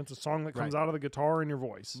guitar, and it's a song that comes out of the guitar and your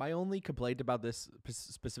voice. My only complaint about this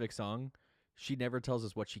specific song, she never tells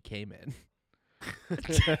us what she came in.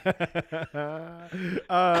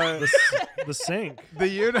 The sink. The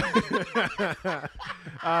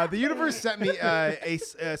universe sent me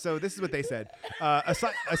so this is what they said. A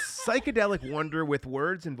psychedelic wonder with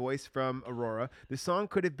words and voice from Aurora. The song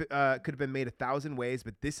could have been made 1,000 ways,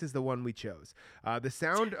 but this is the one we chose. The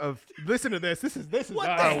sound of listen to this. This is What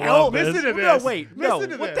the I hell? love this. Listen to No, this. wait. Listen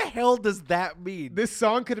No. to What this. the hell does that mean? This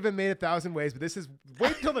song could have been made 1,000 ways, but this is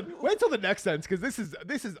wait till the next sentence because this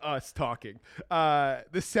is us talking.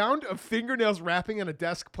 The sound of fingernails rapping on a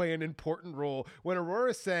desk play an important role. When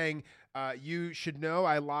Aurora is saying, "You should know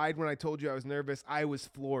I lied when I told you I was nervous. I was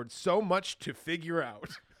floored. So much to figure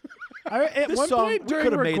out." At This one song, point we during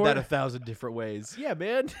could have made that record- 1,000 different ways. Yeah,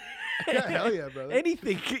 man. Yeah, hell yeah, brother.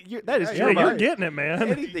 Anything that is Yeah, true. Yeah, you're about getting it, man.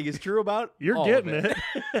 Anything is true about. You're all getting of it.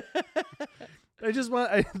 I just want.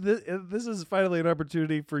 This is finally an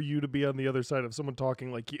opportunity for you to be on the other side of someone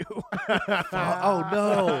talking like you. Oh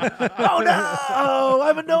no! Oh no!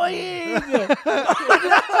 I'm annoying.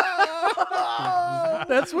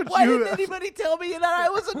 That's what Why you. didn't anybody tell me that I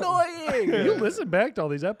was annoying? You listen back to all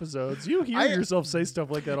these episodes. You hear yourself say stuff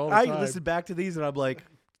like that all the time. I listen back to these and I'm like,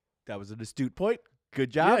 that was an astute point. Good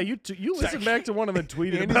job. Yeah, you listen back to one of them and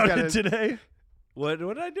tweeted Andy's about got it a- today. What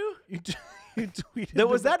did I do? You tweeted. No,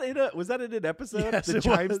 was about- that in an episode? Yes, the it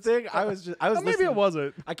chimes was. thing. I was maybe listening. it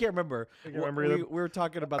wasn't. I can't remember. can't remember we, either. we were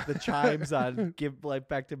talking about the chimes on Give Life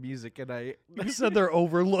Back to Music, and I You said they're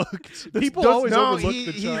overlooked. People Those- always no, overlook he-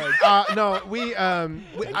 the he- chimes. no, we I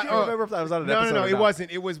can't remember if that was on an No, episode. no, or it not.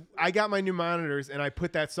 wasn't. It was. I got my new monitors and I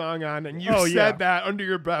put that song on, and you Oh, said yeah. that under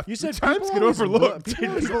your breath. You said the chimes people get always overlooked. People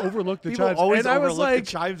always overlook the People chimes, always and I was overlook like,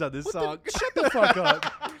 the chimes on this song. "Shut the fuck up!"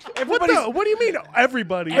 What do you mean,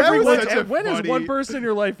 everybody? That was Everyone- such a when is funny- one person in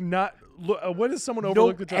your life not? When is someone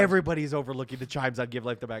overlook the chimes? Everybody's overlooking the chimes on Give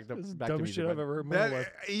Life back to This is the back to dumbest music. shit I've ever heard in my That,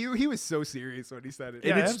 life. he was so serious when he said it.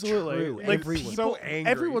 Yeah, And it's absolutely. true. Like Everyone. so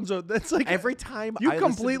angry. Everyone's. That's like Every time you I listen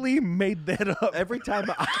to- completely made that up. Every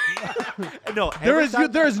time I no, There every is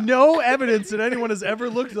time- there is no evidence that anyone has ever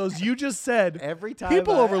looked at those. You just said every time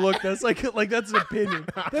people I- overlook this. Like that's an opinion.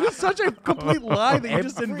 That is such a complete lie that you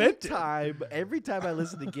just invented. Every time I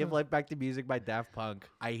listen to Give Life Back to Music by Daft Punk,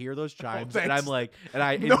 I hear those chimes and thanks. I'm like, and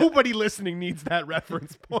I Nobody listening needs that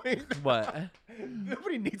reference point. what?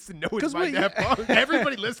 Nobody needs to know it's 'Cause by we- Daft Punk.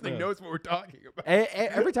 Everybody listening knows what we're talking about.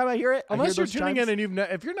 Every time I hear it, I Unless hear you're those tuning chimes. in and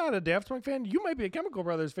if you're not a Daft Punk fan, you might be a Chemical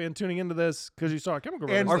Brothers fan tuning into this because you saw a Chemical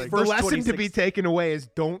Brothers. And Our thing. the first lesson to 26 be taken away is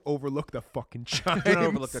don't overlook the fucking chimes. Do not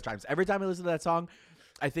overlook the chimes. Every time I listen to that song,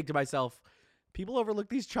 I think to myself, people overlook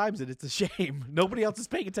these chimes, and it's a shame. Nobody else is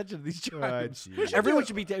paying attention to these chimes. jeez. Everyone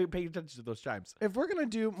should be paying attention to those chimes. If we're gonna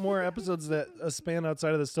do more episodes that span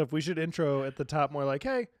outside of this stuff, we should intro at the top more like,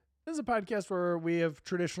 "Hey, this is a podcast where we have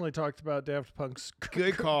traditionally talked about Daft Punk's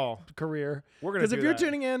Good call. career." We're gonna Because if do you're that.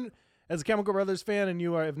 tuning in as a Chemical Brothers fan and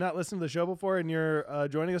you have not listened to the show before and you're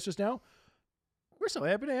joining us just now, we're so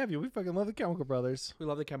happy to have you. We fucking love the Chemical Brothers, We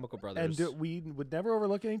love the Chemical Brothers. and we would never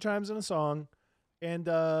overlook any chimes in a song. And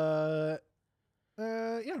yeah,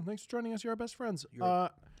 thanks for joining us. You're our best friends.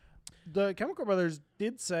 The Chemical Brothers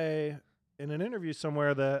did say in an interview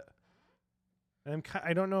somewhere that, and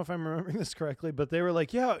I don't know if I'm remembering this correctly, but they were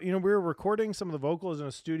like, yeah, we were recording some of the vocals in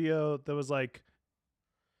a studio that was like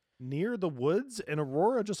near the woods, and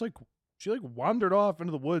Aurora just like, she like wandered off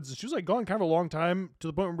into the woods, and she was like gone kind of a long time to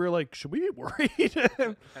the point where we were like, should we be worried?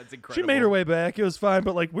 That's incredible. She made her way back. It was fine,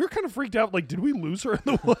 but like we were kind of freaked out. Like, did we lose her in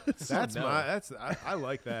the woods? That's no. I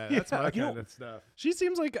like that. That's my you kind know, of stuff. She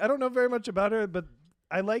seems like, I don't know very much about her, but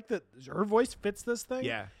I like that her voice fits this thing.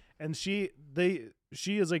 Yeah. And she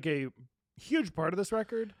is like a huge part of this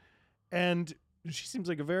record, and she seems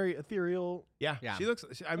like a very ethereal. Yeah. Yeah. She looks.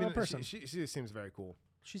 I mean, person. she seems very cool.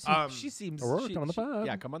 She Um, seems. Aurora, come on the pod.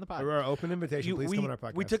 Yeah, come on the pod. Aurora, open invitation. Please we, come on our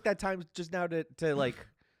podcast. we took that time just now to like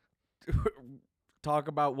talk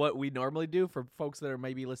about what we normally do for folks that are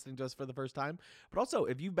maybe listening to us for the first time. But also,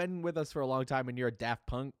 if you've been with us for a long time and you're a Daft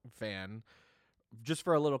Punk fan, just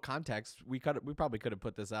for a little context, we probably could have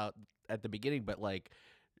put this out at the beginning, but like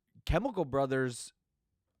Chemical Brothers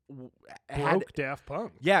had Broke Daft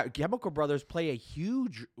Punk. yeah, Chemical Brothers play a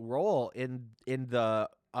huge role in the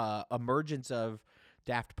emergence of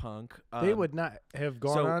Daft Punk. They would not have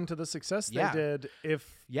gone so- on to the success they yeah. did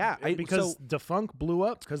if Yeah, because Defunk blew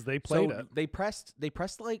up because they played so it. They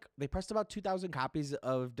pressed about 2,000 copies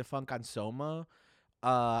of Defunk on Soma,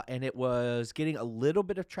 and it was getting a little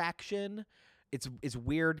bit of traction. It's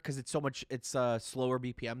weird because it's slower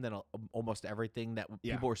BPM than almost everything that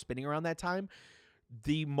people were spinning around that time.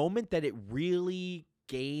 The moment that it really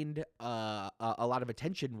gained a lot of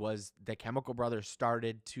attention was the Chemical Brothers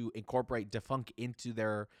started to incorporate Defunk into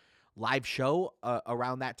their live show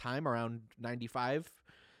around that time, around 95.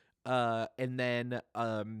 And then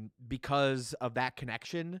because of that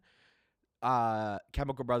connection,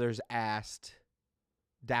 Chemical Brothers asked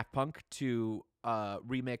Daft Punk to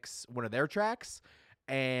remix one of their tracks,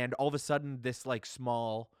 and all of a sudden this like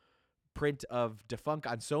small print of Defunk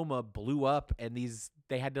on Soma blew up, and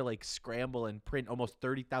they had to like scramble and print almost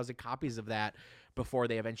 30,000 copies of that before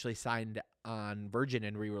they eventually signed on Virgin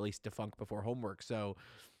and re-released Defunk before Homework. So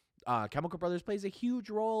Chemical Brothers plays a huge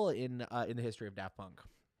role in the history of Daft Punk.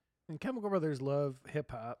 And Chemical Brothers love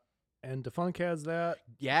hip hop, and Defunk has that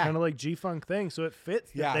Yeah. kind of like G-Funk thing, so it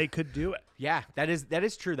fits that they could do it. Yeah, that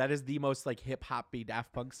is true. That is the most like hip hoppy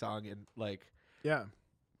Daft Punk song, and like Yeah.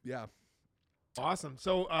 Awesome.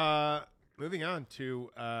 So moving on to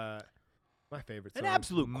my favorite song. An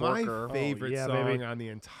absolute corker. My favorite yeah, song baby. on the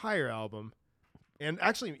entire album. And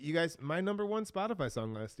actually, you guys, my number one Spotify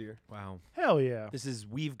song last year. wow. Hell yeah. This is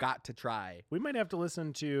We've Got to Try. We might have to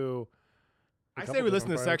listen to. I say we listen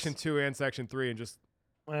to section 2 and section 3 and just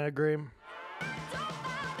I agree.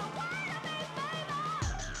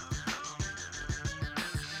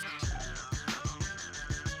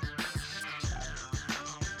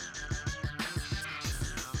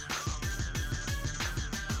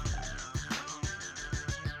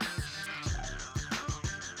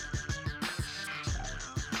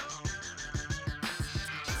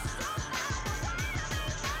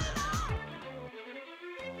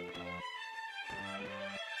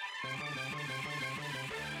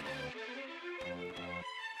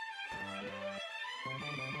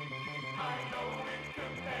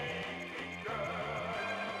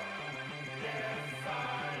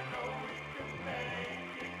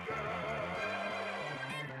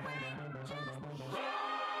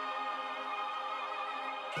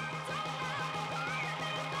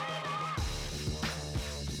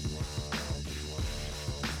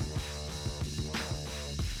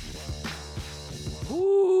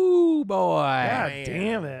 Ooh, boy. God Man.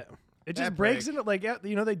 damn it. It just That breaks break. into like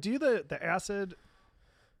they do the acid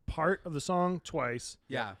part of the song twice.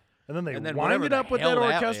 Yeah. And then they And then wind whatever it the up with hell that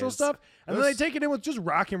that orchestral is. stuff, and then Those- they take it in with just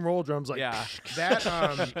rock and roll drums, like Yeah. that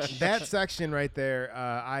that section right there.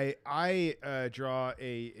 I draw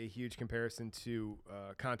a huge comparison to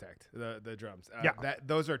Contact, the drums. Yeah.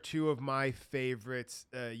 Those are two of my favorite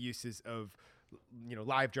uses of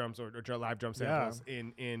live drums or live drum samples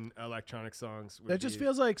in electronic songs. would That just be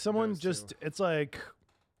feels like someone those just two. it's like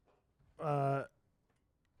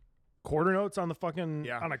quarter notes on the fucking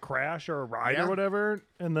Yeah. on a crash or a ride Yeah. or whatever,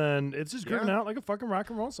 and then it's just grooving Yeah. out like a fucking rock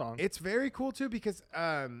and roll song. It's very cool too because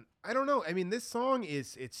I don't know. I mean, this song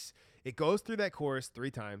it goes through that chorus 3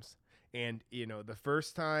 times, and the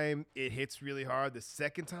first time it hits really hard, the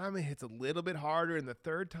second time it hits a little bit harder, and the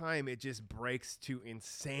third time it just breaks to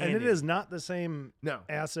insanity. and it is not the same no,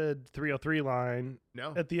 acid 303 line.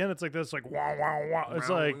 no. At the end, it's like this, like wow, wow, wow. It's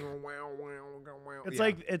like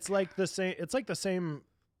it's like the same. It's like the same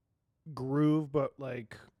groove, but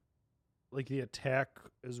like the attack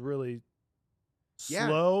is really Yeah.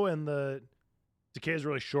 slow and the decay is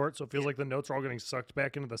really short, so it feels like the notes are all getting sucked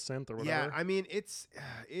back into the synth or Yeah, whatever. I mean it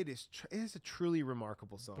is a truly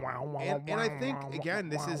remarkable song. Wow, wow, and I wow, think wow, again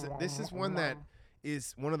this wow, is wow, one that wow.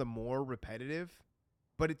 is one of the more repetitive,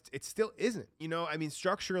 but it still isn't. I mean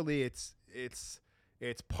structurally it's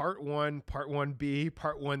part 1, part 1B,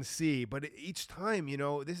 part 1C, but each time,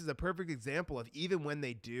 this is a perfect example of even when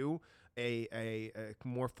they do a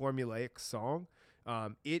more formulaic song,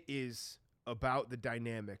 it is about the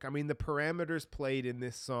dynamic. I mean, the parameters played in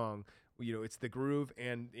this song, it's the groove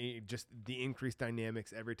and just the increased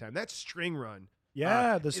dynamics every time. That string run.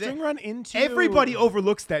 Yeah, the string run into Everybody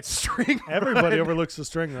overlooks that string Everybody run. overlooks the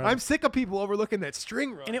string run. I'm sick of people overlooking that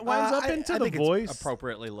string run. and it winds up into I the think it's voice,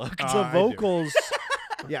 appropriately looked. the I do. vocals.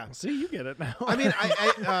 Yeah. See, you get it now. I mean,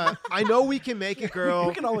 I know we can make it, girl.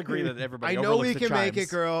 we can all agree that everybody. I know we overlooks the can make chimes.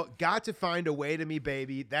 it, girl. Got to find a way to me,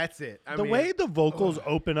 baby. That's it. I the mean, way the vocals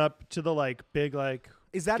open up to the like big like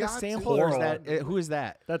Is that a Got to. sample or is Oral. that who is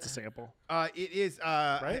that? that's a sample. it is.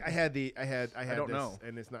 Right? I had don't this, know.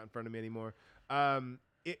 and it's not in front of me anymore.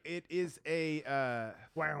 It is a.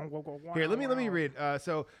 Wow, Here, let me read.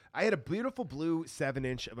 So I had a beautiful blue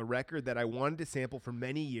 7-inch of a record that I wanted to sample for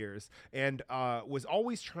many years, and was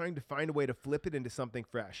always trying to find a way to flip it into something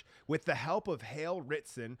fresh. With the help of Hale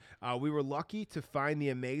Ritson, we were lucky to find the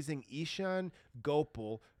amazing Ishan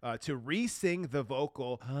Gopal to re-sing the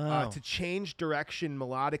vocal, to change direction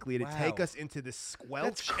melodically, to take Wow. us into the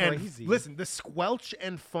squelch That's and crazy. listen, the squelch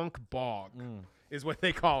and funk bog. is what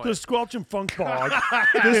they call The it. Squelch and Funk Bog.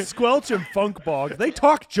 The Squelch and Funk Bog. They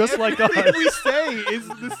talk just like us. Everything we say is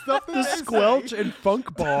the stuff that The they Squelch say. and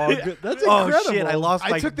Funk Bog. That's Oh incredible. shit! I lost I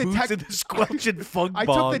my took the boots tech- in the squelch and funk I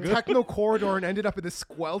bog. took the techno corridor and ended up in the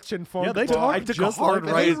Squelch and Funk. Yeah, they bog. talk I took a just hard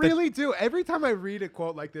like right They at the- really do. Every time I read a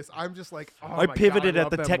quote like this, I'm just like, oh I my pivoted God, I at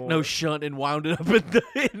love the them techno more. shunt and wound it up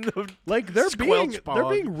in the Like they're Squelch bog.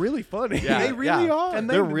 being really funny. Yeah, They really yeah. are. And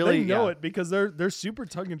They're they really- know yeah. it because they're super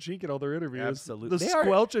tongue in cheek in all their interviews. Absolutely. The They are-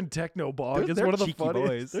 Squelch and Techno Bog is they're one of the cheeky funniest.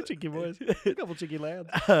 boys. They're cheeky boys. A couple cheeky lads.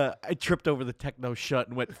 I tripped over the techno shut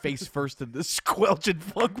and went face first in the squelch and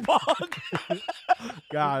funk bog.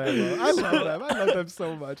 God, I love them. I love them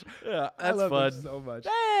so much. Yeah, I that's love fun. them so much.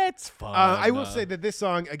 That's fun. I will say that this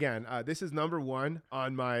song again. This is number 1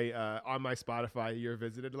 on my Spotify year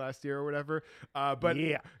visited last year or whatever. But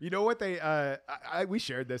Yeah. you know what they? We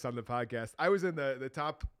shared this on the podcast. I was in the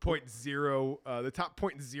top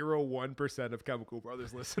 0.01% of Chemical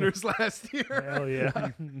Brothers listeners last year. Hell yeah.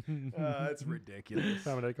 That's ridiculous.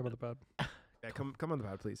 Tom and I come on the pod. Yeah, come on the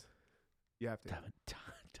pod, please. You have to.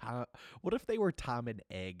 Tom, what if they were Tom and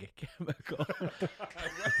Egg Chemical?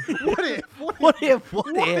 What if?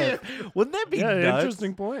 What if? Wouldn't that be Yeah, nuts?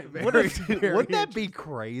 interesting point. What if, Very wouldn't that be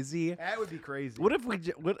crazy? That would be crazy. What if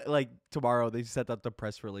like tomorrow they sent out the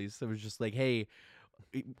press release? It was just like, hey,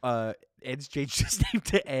 Ed's changed his name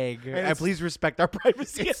to Egg. And it's- please respect our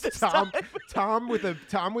privacy at this Tom, time. Tom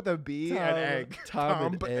with a B and egg.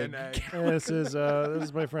 Tom and and egg. This is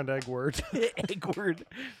my friend Eggward. Eggward.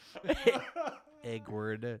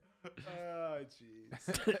 Eggward. Oh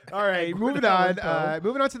jeez. All right, moving on.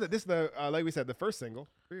 Moving on to this is the like we said, the first single.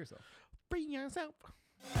 For yourself. Bring yourself.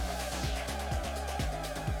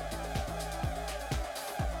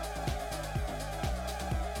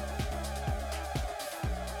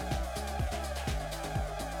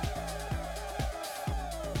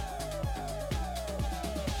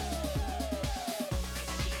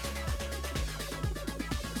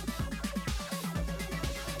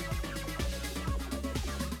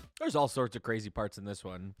 There's all sorts of crazy parts in this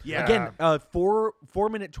one. Yeah. Again,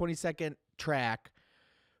 4-minute 20-second track,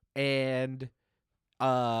 and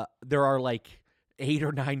there are like 8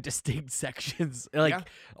 or 9 distinct sections. Like Yeah.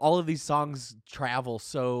 all of these songs travel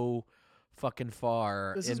so fucking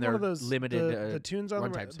far This in is their one of those limited the tunes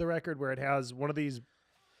on runtimes. the record where it has one of these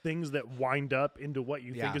things that wind up into what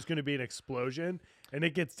you think Yeah. is going to be an explosion, and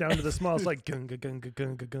it gets down to the smallest like gunga gunga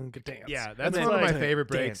gunga gunga dance. Yeah, And that's then one of my like, favorite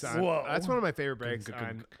breaks. dance. On, Whoa. that's one of my favorite breaks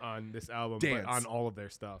on this album, Dance. but on all of their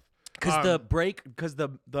stuff. Because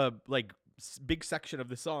the like big section of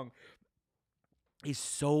the song is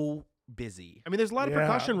so busy. I mean, there's a lot of Yeah.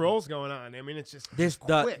 percussion rolls going on. I mean, it's just This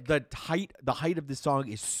quick. the height of the song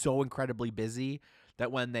is so incredibly busy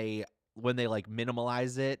that when they like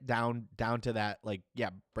minimalize it down to that like low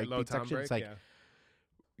breakbeat time section, break, it's like yeah.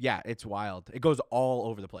 yeah, it's wild. It goes all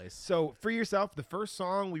over the place. So, For Yourself, the first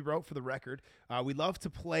song we wrote for the record, we love to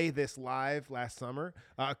play this live last summer.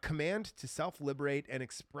 A command to self-liberate, an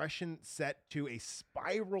expression set to a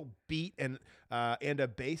spiral beat and a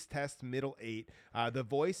bass test middle 8. The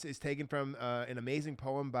voice is taken from an amazing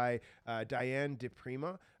poem by Diane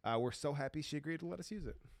DePrima. We're so happy she agreed to let us use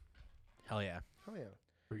it. Hell yeah. Oh, yeah.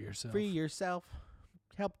 For yourself. Free yourself.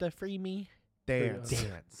 Help to free me. Dance.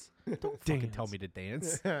 Dance. Don't fucking tell me to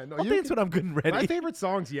dance. No, I'll you dance can- when I'm good and ready. My favorite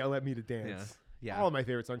songs yell at me to dance. Yeah. All of my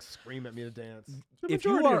favorite songs scream at me to dance. The If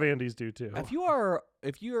you majority are- of Andy's do too.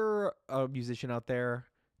 If you're a musician out there,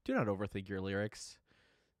 do not overthink your lyrics.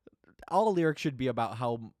 All lyrics should be about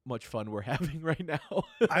how much fun we're having right now.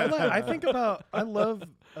 I think about. I love.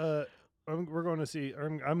 We're going to see.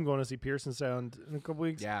 I'm going to see Pearson Sound in a couple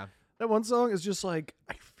weeks. Yeah. That one song is just like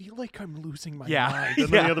I feel like I'm losing my Yeah. mind, and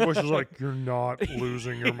then Yeah. the other voice is like, "You're not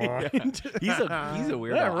losing your mind." He's a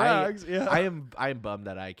weirdo. Yeah, Rags, yeah. I am bummed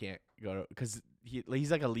that I can't go to because he's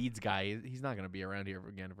like a Leeds guy. He's not gonna be around here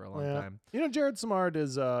again for a long time. You know, Jared Samard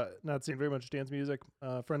is not seen very much dance music.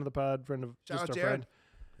 Friend of the pod, friend of Shout just out our Jared. friend.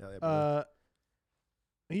 Hell yeah, brother.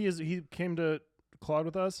 He came to Claude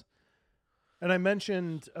with us, and I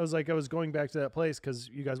mentioned I was going back to that place because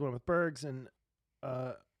you guys went with Bergs, and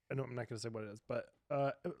I know I'm not gonna say what it is, but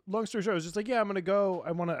long story short, I was just like, yeah, I'm gonna go.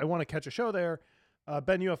 I want to catch a show there.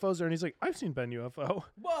 Ben UFO's there, and he's like, I've seen Ben UFO.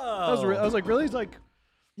 Whoa! I was like, really? He's like,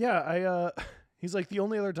 yeah, he's like, the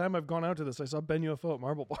only other time I've gone out to this, I saw Ben UFO at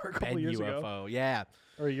Marble Bar a couple Ben years UFO, ago. yeah.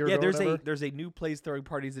 Or a year Yeah, ago, whatever. there's a new place throwing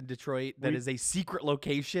parties in Detroit that is a secret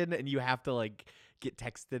location, and you have to like get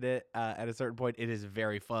texted it at a certain point. It is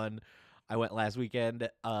very fun. I went last weekend.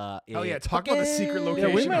 Oh yeah, talk about the secret Yeah,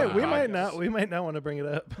 location. we of the might not want to bring it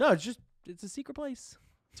up. No, it's a secret place.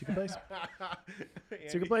 Secret place.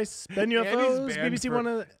 podcast. Secret place. Ben Andy's UFOs. banned BBC for-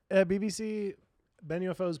 One. BBC Ben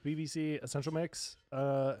UFO's BBC Essential Mix.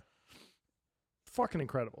 Fucking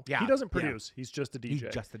incredible. Yeah. He doesn't Yeah. produce. He's just a DJ.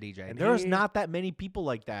 He's just a DJ. And There's he- not that many people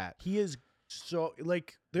like that. He is so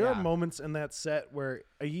like there are Yeah. moments in that set where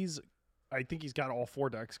I think he's got all 4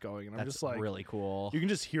 decks going, and I'm That's just like, really cool. you can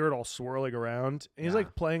just hear it all swirling around. And he's Yeah.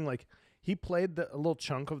 like playing like he played a little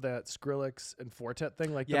chunk of that Skrillex and Fortet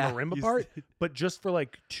thing, like Yeah, the marimba he's- part, but just for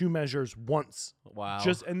like 2 measures once. Wow.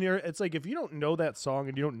 Just and it's like if you don't know that song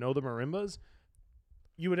and you don't know the marimbas,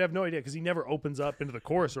 you would have no idea because he never opens up into the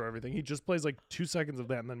chorus or everything. He just plays like 2 seconds of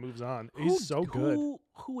that and then moves on. He's so good.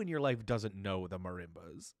 Who in your life doesn't know the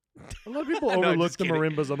marimbas? A lot of people No, overlook just the kidding.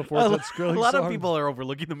 marimbas on the A Fortet lo- Skrillex A lot song. of people are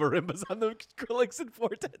overlooking the marimbas on the Skrillex and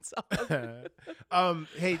Fortet song.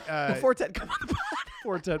 Hey, Fortet, come on the pod.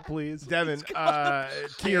 Fortet, please. Devin,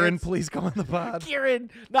 Kieran, please come on the pod.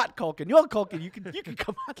 Kieran, not Culkin. You're Culkin. You can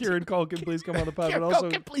come on. Kieran Culkin, please come on the pod. Kieran But also,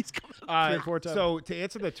 Culkin, please come on. Kieran Fortet. So to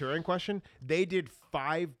answer the touring question, they did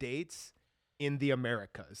 5 dates in the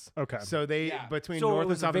Americas. Okay. So they Yeah. between So it North and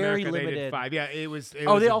was South very America, they limited. did 5. Yeah, it was.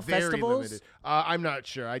 Oh, was they all very festivals? limited. I'm not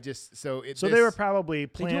sure. So they were probably do a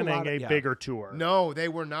planning lot a of- yeah. bigger tour. No, they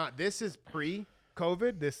were not. This is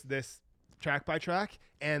pre-COVID. This track by track,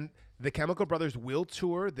 and the Chemical Brothers will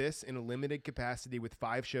tour this in a limited capacity with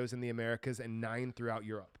 5 shows in the Americas and 9 throughout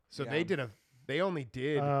Europe. So Yeah. they did They only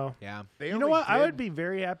did. Oh. Yeah. They You know only what? I did- would be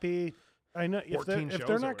very happy. I know if 14 they're shows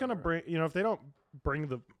or not going to whatever. bring, if they don't bring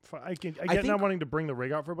the, I get think- not wanting to bring the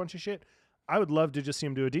rig out for a bunch of shit. I would love to just see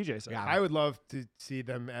them do a DJ set. Yeah. I would love to see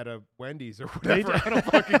them at a Wendy's or They whatever. I don't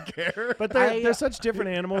fucking care. But they're such different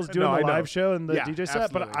animals doing No, the I know. live show and the Yeah, DJ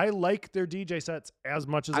set. But absolutely. I like their DJ sets as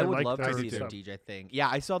much as I, I would like love their to see their stuff. DJ thing. Yeah,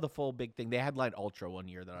 I saw the full big thing. They had Light Ultra one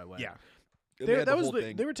year that I went. Yeah. That was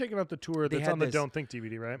they were taking up the tour They that's had on the this- Don't Think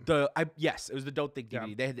DVD, right? Yes, it was the Don't Think DVD.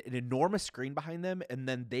 Yeah. They had an enormous screen behind them, and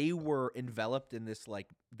then they were enveloped in this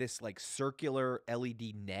circular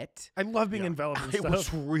LED net. I love being enveloped in It stuff.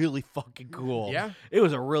 was really fucking cool. Yeah. it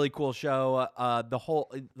was a really cool show. The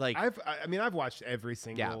whole I've watched every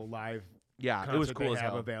single live. Yeah, concert it was cool they as have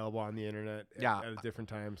hell. available on the internet. Yeah. at a different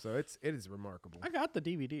time. So it is remarkable. I got the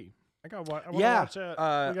DVD. I want to Yeah, watch that.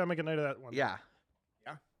 We gotta make a night of that one. Yeah,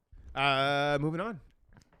 Moving on.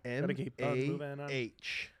 Gotta keep on moving on.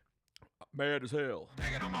 M-A-H. mad as hell.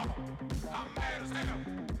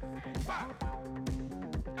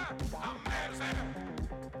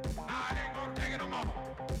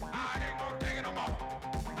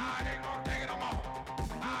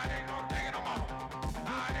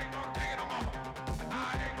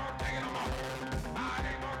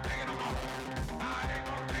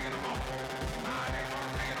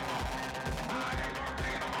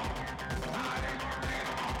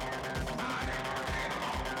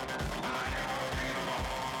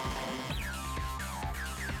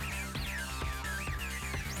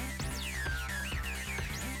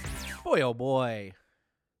 Boy, oh boy,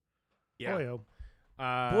 Yeah. Boyo.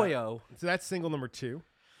 boyo. So that's single number 2.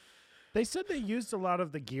 They said they used a lot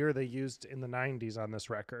of the gear they used in the 90s on this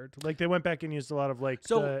record. Like they went back and used a lot of like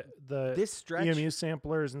So, the this stretch- EMU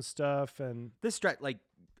samplers and stuff and This stretch,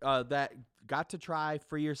 that got to try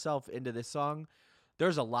Free Yourself into this song.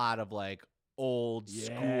 There's a lot of old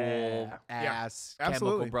school Yeah. ass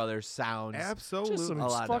absolutely. Chemical Brothers sounds. Absolutely. just some A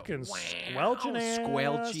lot of fucking squelching ass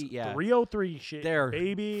squelchy, yeah. 303 shit, They're-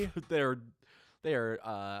 baby.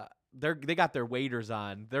 They got their waders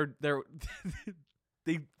on.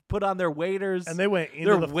 They put on their waders And they went into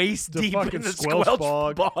they're the waist the deep fucking in the squelch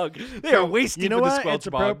squelch bog. They are waist deep You know in the what? squelch It's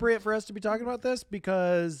bog. appropriate for us to be talking about this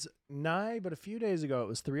because but a few days ago it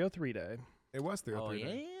was 303 Day. It was 303. Oh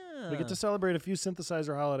Day. yeah. We get to celebrate a few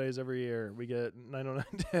synthesizer holidays every year. We get 909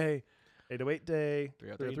 Day, 808 Day,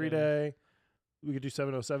 303 Day. We could do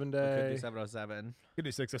 707 We could Day. do 707. Could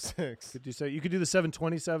do 606. You could do the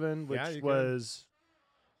 727, which Yeah, you could. was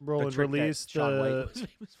The Roland trick that released Shaun White the was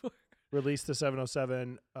famous for. released the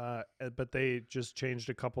 707, but they just changed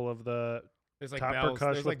a couple of the There's like top bells.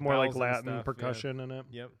 percussion There's with like more like bells and Latin stuff, yeah. percussion in it.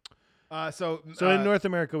 Yep. So in North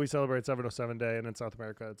America, we celebrate 707 Day, and in South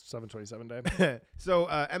America, it's 727 Day. So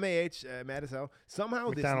MAH, mad as hell. Somehow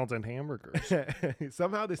McDonald's and hamburgers.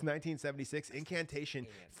 somehow this 1976 incantation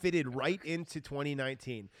fitted right into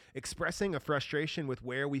 2019, expressing a frustration with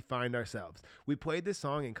where we find ourselves. We played this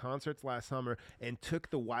song in concerts last summer and took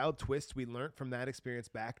the wild twists we learned from that experience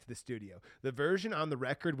back to the studio. The version on the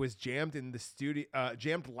record was jammed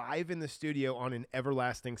live in the studio on an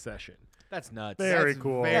everlasting session. That's nuts. Very That's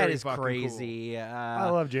cool. very That is fucking cool. crazy. I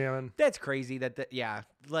love jamming. That's crazy. That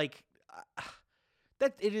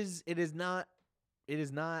it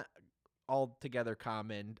is not altogether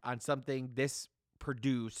common on something this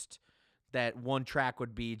produced that one track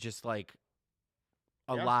would be just like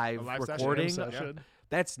a Yeah, live a live session. recording. Session.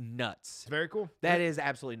 That's nuts. It's very cool. That is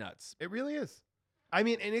absolutely nuts. It really is. I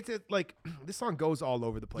mean, and it's like this song goes all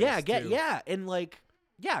over the place. Yeah, too. and like,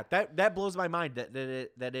 yeah, that blows my mind that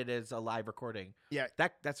it is a live recording. Yeah.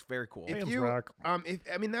 That's very cool. If Fans you, rock. I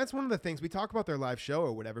mean, that's one of the things we talk about their live show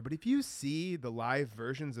or whatever. But if you see the live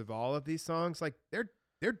versions of all of these songs, like they're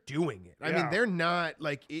doing it. I mean, they're not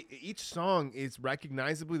like each song is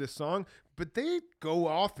recognizably the song, but they go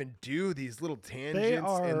off and do these little tangents,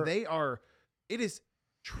 and it is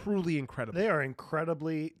truly incredible. They are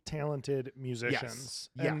incredibly talented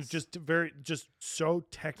musicians, and Yes. just so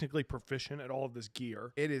technically proficient at all of this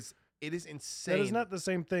gear. It is insane. That is not the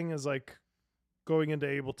same thing as like going into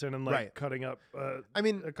Ableton and like Right. cutting up. I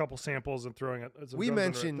mean, a couple samples and throwing it. some we drums under it.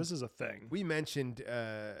 mentioned this is a thing. We mentioned,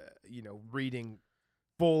 reading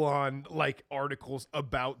full on like articles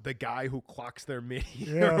about the guy who clocks their MIDI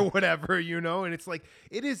Yeah. or whatever, and it's like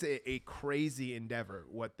it is a crazy endeavor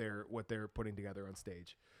what they're putting together on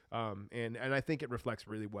stage. And I think it reflects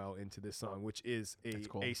really well into this song, which is a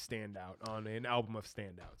standout on an album of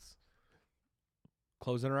standouts.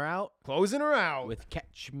 Closing her out with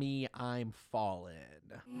Catch Me, I'm Falling.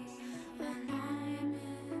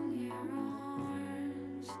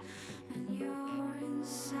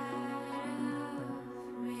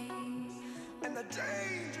 And the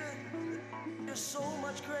danger is so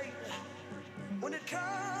much greater when it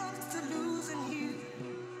comes to losing you.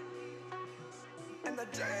 And the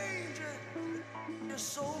danger is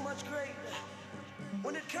so much greater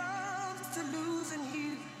when it comes to losing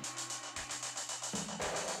you.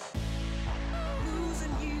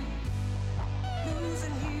 Losing you.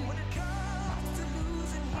 Losing you. When it comes to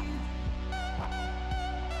losing you.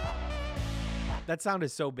 That sound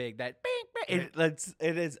is so big that it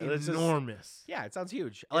is enormous. Yeah, it sounds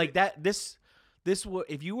huge. Like that. This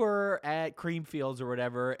if you were at Cream Fields or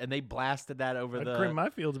whatever, and they blasted that over I'd the cream my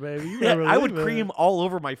fields, baby. You Yeah, better I would believe it. cream all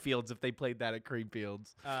over my fields if they played that at Cream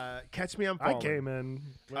Fields. Catch Me, I'm I Falling. came in.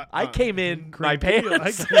 I came in Cream my Fields.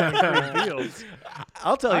 pants. I came in Cream Fields.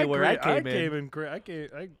 I'll tell you where I came in. Catch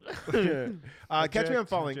Me, I'm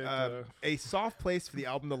Falling. Jack, A soft place for the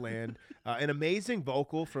album to land. An amazing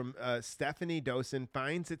vocal from Stephanie Dosen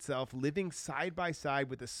finds itself living side by side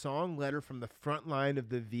with a song letter from the front line of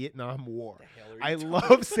the Vietnam War. I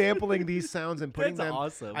love sampling these sounds and putting That's them.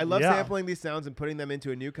 awesome. I love Yeah. sampling these sounds and putting them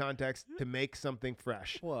into a new context to make something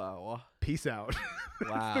fresh. Whoa. Peace out.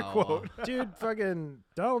 That's Wow. the quote. Dude, fucking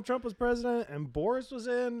Donald Trump was president and Boris was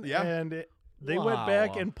in. Yeah. And they went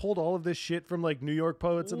back Wow. and pulled all of this shit from like New York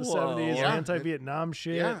poets in the Whoa. 70s, Yeah. anti-Vietnam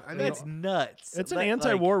shit. Yeah, I mean, That's nuts. It's an That,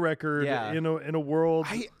 anti-war record yeah. in a world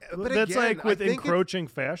but that's again, like with I think encroaching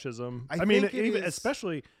fascism. I mean, think it even, is-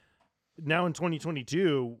 especially now in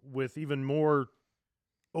 2022 with even more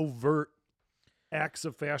overt acts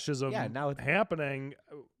of fascism Yeah, now happening.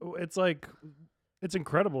 It's like it's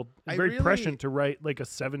incredible. It's I very really- prescient to write like a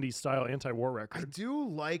 70s style anti-war I record. do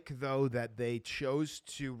like, though, that they chose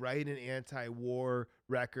to write an anti-war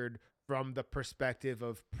record from the perspective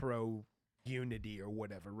of pro-unity or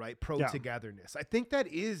whatever, right? Pro-togetherness. I think that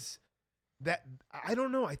is that. I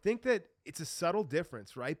don't know. I think that it's a subtle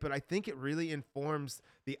difference, right? But I think it really informs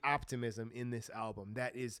the optimism in this album.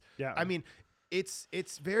 That is, Yeah. I mean, it's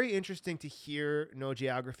very interesting to hear No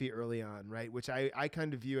Geography early on, right? Which I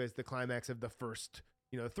kind of view as the climax of the first,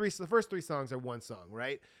 the first three songs are one song,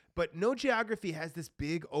 right? But No Geography has this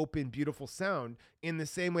big, open, beautiful sound in the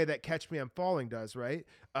same way that Catch Me, I'm Falling does, right?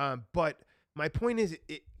 But my point is,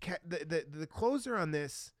 the closer on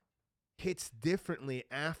this hits differently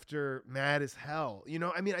after Mad as Hell.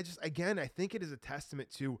 I mean, I think it is a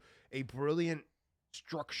testament to a brilliant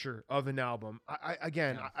structure of an album.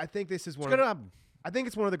 I think this is one. Good album. I think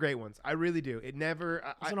it's one of the great ones. I really do. It never.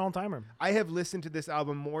 It's an all-timer. I have listened to this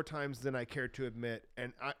album more times than I care to admit,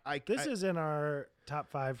 and This is in our top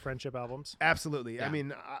 5 friendship albums. absolutely. I Yeah.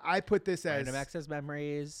 mean, I put this as Random Access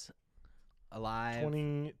Memories, Alive,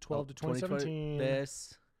 2012 to 2017.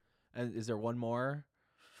 This, and is there one more?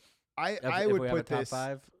 I If would we have a put top this.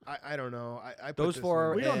 5? I don't know. I put Those this four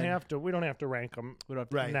one- We don't and- have to. We don't have to rank them. We don't have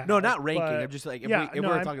to, Right. now, No, not ranking. but- I'm just like if yeah, we no,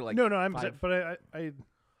 were I'm- talking like no, I'm. 5. But I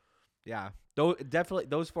Yeah,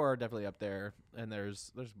 those 4 are definitely up there, and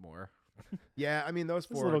there's more. Yeah, I mean those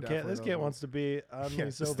this four. little are cat. definitely This those cat ones. wants to be on Yeah,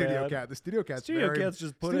 me so the studio bad. cat. The studio cat's Studio very. cat's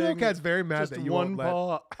just putting. Studio cat's very mad just that you one won't let.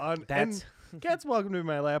 paw on. That's- and cat's welcome to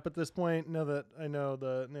my lap at this point. Now that I know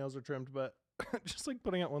the nails are trimmed, but just like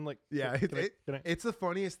putting out one like. Yeah, can I- it's the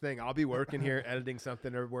funniest thing. I'll be working here editing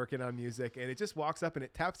something or working on music, and it just walks up and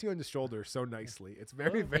it taps you on the shoulder so nicely. It's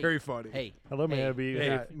very, very funny. Hey, Hello, may Hey, I be?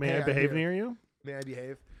 hey, may hey, I I'm behave here. near you? May I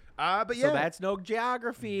behave? But yeah, So that's no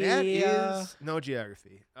geography. that is no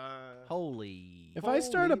geography. Holy. If I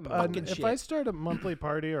start fucking if shit. I start a monthly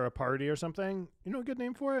party or a party or something, you know a good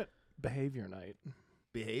name for it? Behavior night.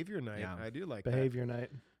 Behavior night. Yeah. I do like Behavior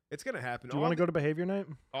night. that. It's gonna happen. Do you want to go to behavior night?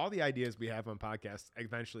 All the ideas we have on podcasts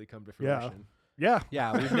eventually come to Yeah. fruition. Yeah.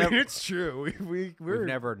 Yeah, I we've mean, never it's true. we've We're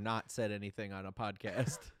never not said anything on a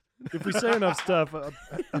podcast. If we say enough stuff, a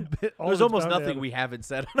bit. There's almost nothing we haven't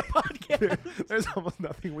said on a podcast. There's almost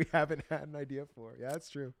nothing we haven't had an idea for. Yeah, that's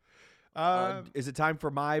true. Is it time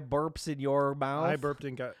for my burps in your mouth? I burped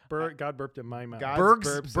in God. God burped in my mouth.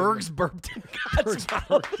 Berg's burped in God's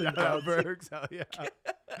mouth. Shout out Bergs. Hell yeah.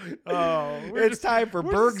 Oh, It's time for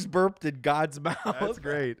Berg's burped in God's mouth. That's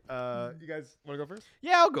great. You guys want to go first?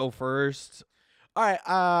 Yeah, I'll go first. All right,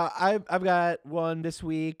 I've got one this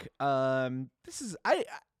week. This is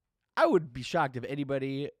I would be shocked if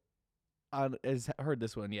anybody has heard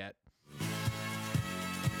this one yet.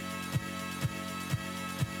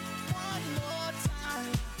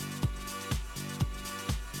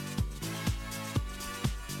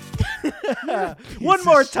 One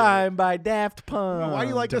More Time by Daft Punk. Why do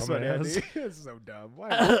you like this one, dumbass. Andy? This is so dumb. Why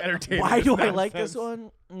are you entertaining Why this do I like this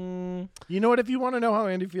nonsense? one? You know what? If you want to know how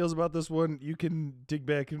Andy feels about this one, you can dig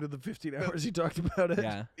back into the 15 hours he talked about it.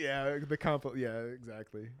 Yeah, Yeah, yeah,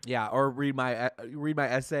 exactly. yeah. Or read my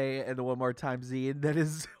essay and the One More Time zine. That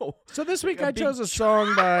is So this week a I big chose a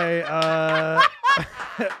song by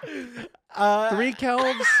Three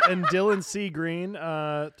Kelvs and Dylan C. Green.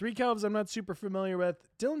 Three Kelvs I'm not super familiar with.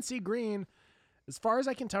 Dylan C. Green, as far as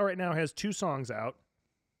I can tell right now, has 2 songs out.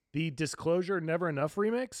 The Disclosure Never Enough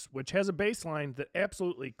remix, which has a bass line that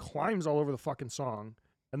absolutely climbs all over the fucking song.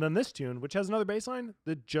 And then this tune, which has another bass line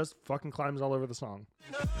that just fucking climbs all over the song.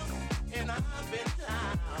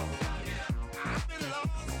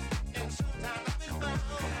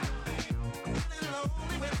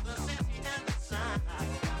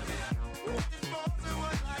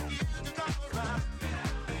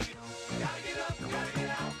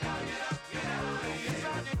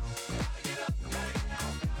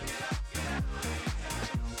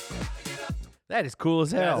 that is cool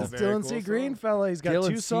as hell. That is This very Dylan cool C. song. Green fella, he's got Dylan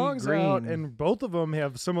 2 C. songs out, Green. and both of them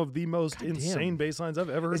have some of the most God damn. insane bass lines I've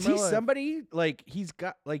ever heard Is in my he life. somebody like he's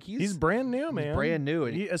He's brand new, man. brand new,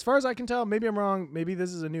 and As far as I can tell, maybe I'm wrong. Maybe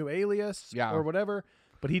this is a new alias Yeah. or whatever.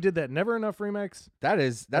 But he did that Never Enough remix.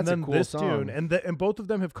 that's and then a cool this song. tune, and both of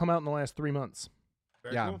them have come out in the last 3 months.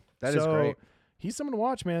 Very yeah, cool. that is So, great. He's someone to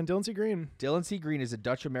watch, man. Dylan C. Green. Dylan C. Green is a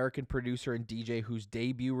Dutch-American producer and DJ whose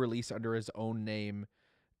debut release under his own name.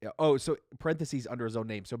 Oh, so parentheses under his own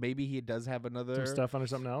name. So maybe he does have another Some stuff under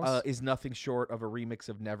something else. is nothing short of a remix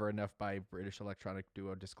of Never Enough by British electronic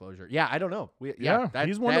duo Disclosure. Yeah, I don't know.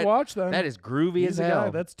 He's one to watch then. That is groovy He's as a hell. guy.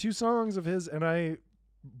 That's 2 songs of his, and I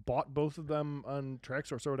bought both of them on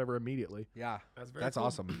Tracksource or whatever immediately. yeah, That's cool.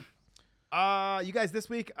 Awesome. You guys, this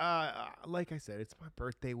week, like I said, it's my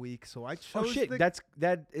birthday week, so I chose. Oh shit,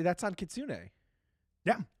 that's on Kitsune.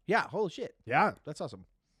 Yeah. Yeah, holy shit. Yeah. That's awesome.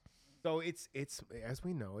 So it's as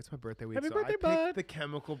we know, it's my birthday week. Happy so birthday, I picked bud. the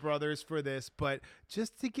Chemical Brothers for this, but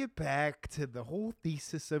just to get back to the whole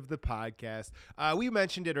thesis of the podcast, we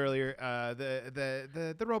mentioned it earlier.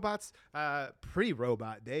 The robots,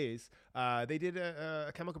 pre-robot days, they did a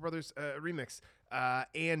Chemical Brothers remix,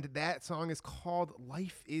 and that song is called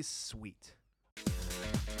 "Life Is Sweet."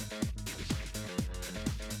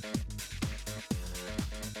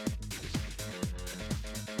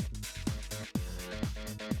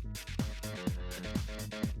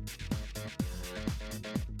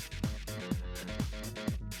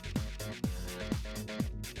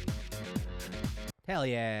 Hell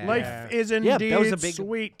yeah. Life is Yeah, indeed that was a big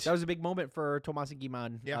sweet. That was a big moment for Tomas and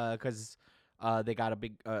Guiman. Yeah. Because they got a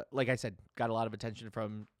big, like I said, got a lot of attention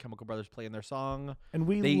from Chemical Brothers playing their song. And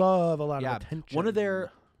we They- love a lot yeah, of attention.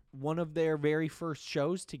 one of their very first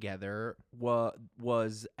shows together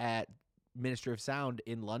was at Ministry of Sound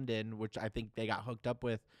in London, which I think they got hooked up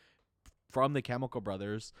with from the Chemical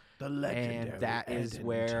Brothers. The legendary And that is Ed and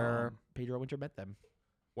where Tom. Pedro Winter met them.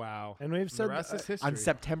 Wow. And we've The said rest is history. On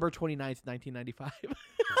September 29th, 1995.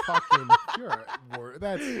 Fucking,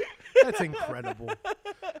 that's incredible.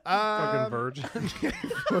 Fucking virgin.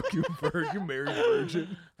 Fucking virgin. You married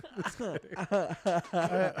virgin.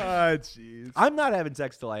 Jeez. I'm not having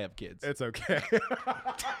sex till I have kids. It's okay.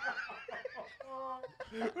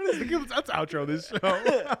 Let's outro this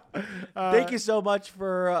show. Thank you so much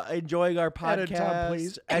for enjoying our podcast. Ed and Tom,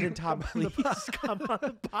 please. Ed and Tom, please come on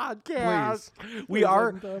the podcast. We Please, are.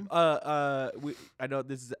 Ed and I know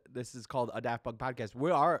this is called a Daft Punk podcast.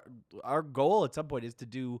 Our goal at some point is to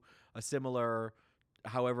do a similar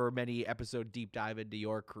however many episode deep dive into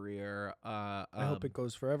your career. I hope it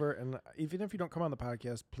goes forever. And even if you don't come on the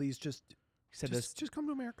podcast, please just come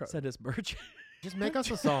to America. Send us merch. Just make us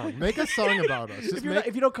a song. Make a song about us.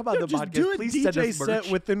 If you don't come on the just podcast, do a please DJ send us merch.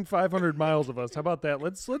 set within 500 miles of us. How about that?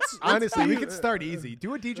 Let's honestly, we could start easy.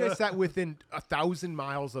 Do a DJ set within 1,000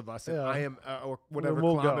 miles of us, and Yeah. I am or whatever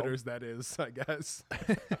We'll go. kilometers that is. I guess.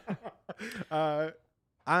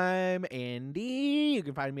 I'm Andy. You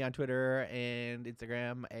can find me on Twitter and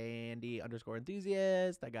Instagram,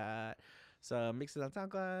 Andy_enthusiast. I got some mixes on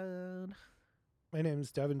SoundCloud. My name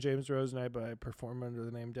is Devin James Rosenite, but I perform under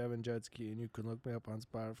the name Devin Jetski, and you can look me up on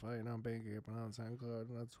Spotify and on Bandcamp and on SoundCloud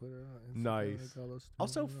and on Twitter. And Nice.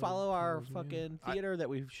 Also follow our fucking theater that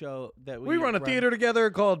we We run a theater together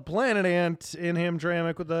called Planet Ant in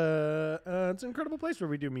Hamtramck with it's an incredible place where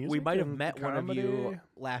we do music. We might have and met one of comedy. you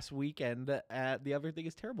last weekend at the Everything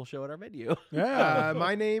is Terrible show at our venue. Yeah.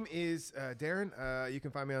 My name is Darren. You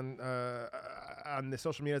can find me on the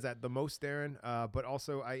social medias at the most Darren. But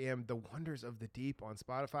also I am the Wonders of the Deep on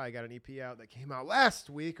Spotify. I got an EP out that came out last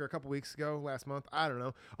week or a couple weeks ago, last month. I don't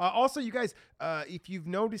know. Also, you guys, if you've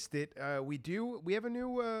noticed it, we have a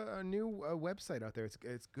new website out there.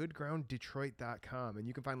 It's goodgrounddetroit.com, and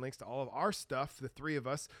you can find links to all of our stuff, the three of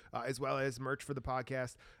us, as well as merch for the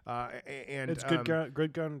podcast. And It's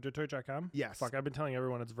goodgrounddetroit.com? Yes. Fuck, I've been telling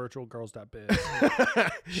everyone it's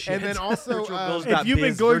virtualgirls.biz. And then also, if you've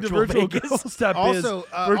been going to virtualgirls.biz, also,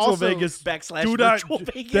 Virtual Vegas,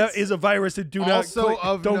 /virtual Vegas. that is a virus, and do not also click,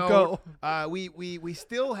 of don't note, go. we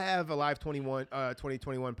still have a live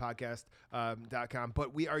 2021 podcast.com,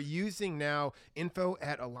 but we are using now info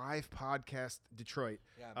at Alive Podcast Detroit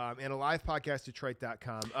and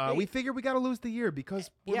AlivePodcastDetroit.com. We figure we got to lose the year because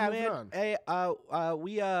we're moving on. Hey,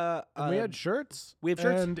 we had shirts. We have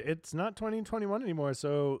shirts, and it's not 2021 anymore.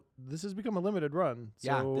 So this has become a limited run.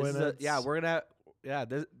 Yeah, So this when is we're gonna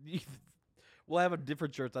we'll have a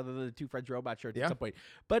different shirts other than the two French robot shirts at some point.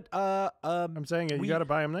 But I'm saying you got to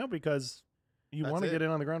buy them now because you want to get in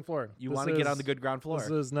on the ground floor. You want to get on the good ground floor. This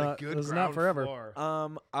is not forever.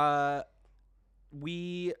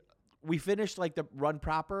 We finished like the run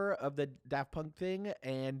proper of the Daft Punk thing,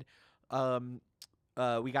 and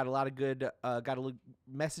we got a lot of good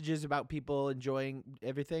messages about people enjoying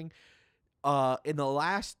everything. In the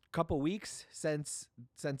last couple weeks since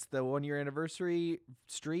the 1 year anniversary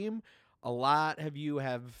stream, a lot of you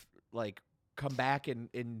have like come back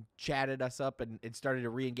and chatted us up and started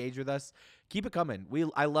to re-engage with us. Keep it coming.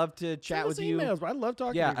 I love to chat with you. Emails, I love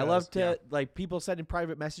talking to you I guys. love to like people sending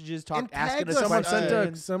private messages, asking us someone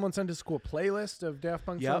questions. someone sent a school playlist of Daft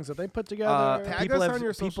Punk Yep. songs that they put together. Tag us on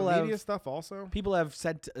your social media stuff also. People have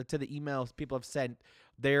sent to the emails. People have sent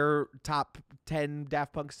their top 10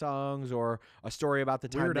 Daft Punk songs or a story about the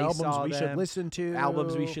time Weird they albums saw we them, should listen to.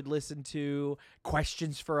 albums we should listen to,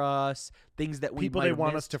 questions for us, things that we people might they have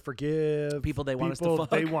want missed. us to forgive, people they want us to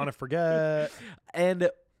fuck. they want to forget,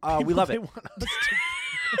 and we love they it. want us to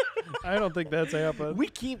I don't think that's happened. We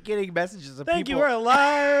keep getting messages of Thank you. people. We're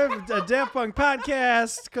live. A Daft Punk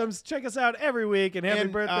podcast. Come check us out every week. And happy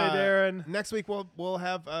birthday, Darren. Next week we'll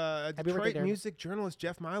have Detroit birthday, Darren. music journalist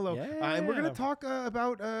Jeff Milo, Yeah. and we're gonna talk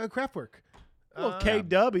about Kraftwerk. Well,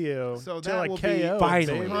 KW. So to that like will KO, be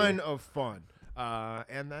Finally. a ton of fun.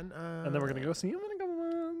 And then And then we're gonna go see him in a couple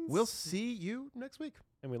months. we'll see you next week.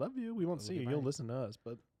 And we love you. We won't see you. You'll listen to us,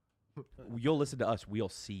 but You'll listen to us. We'll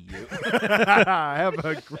see you. Have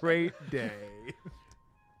a great day.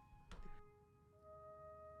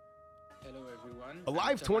 Hello, everyone.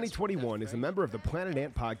 Alive 2021 is a member of the Planet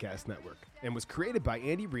Ant Podcast Network and was created by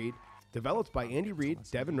Andy Reid, developed by Andy Reid,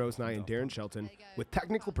 Devin Rosenai, and Darren Shelton, with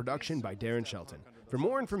technical production by Darren Shelton. For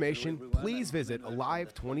more information, please visit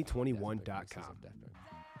alive2021.com.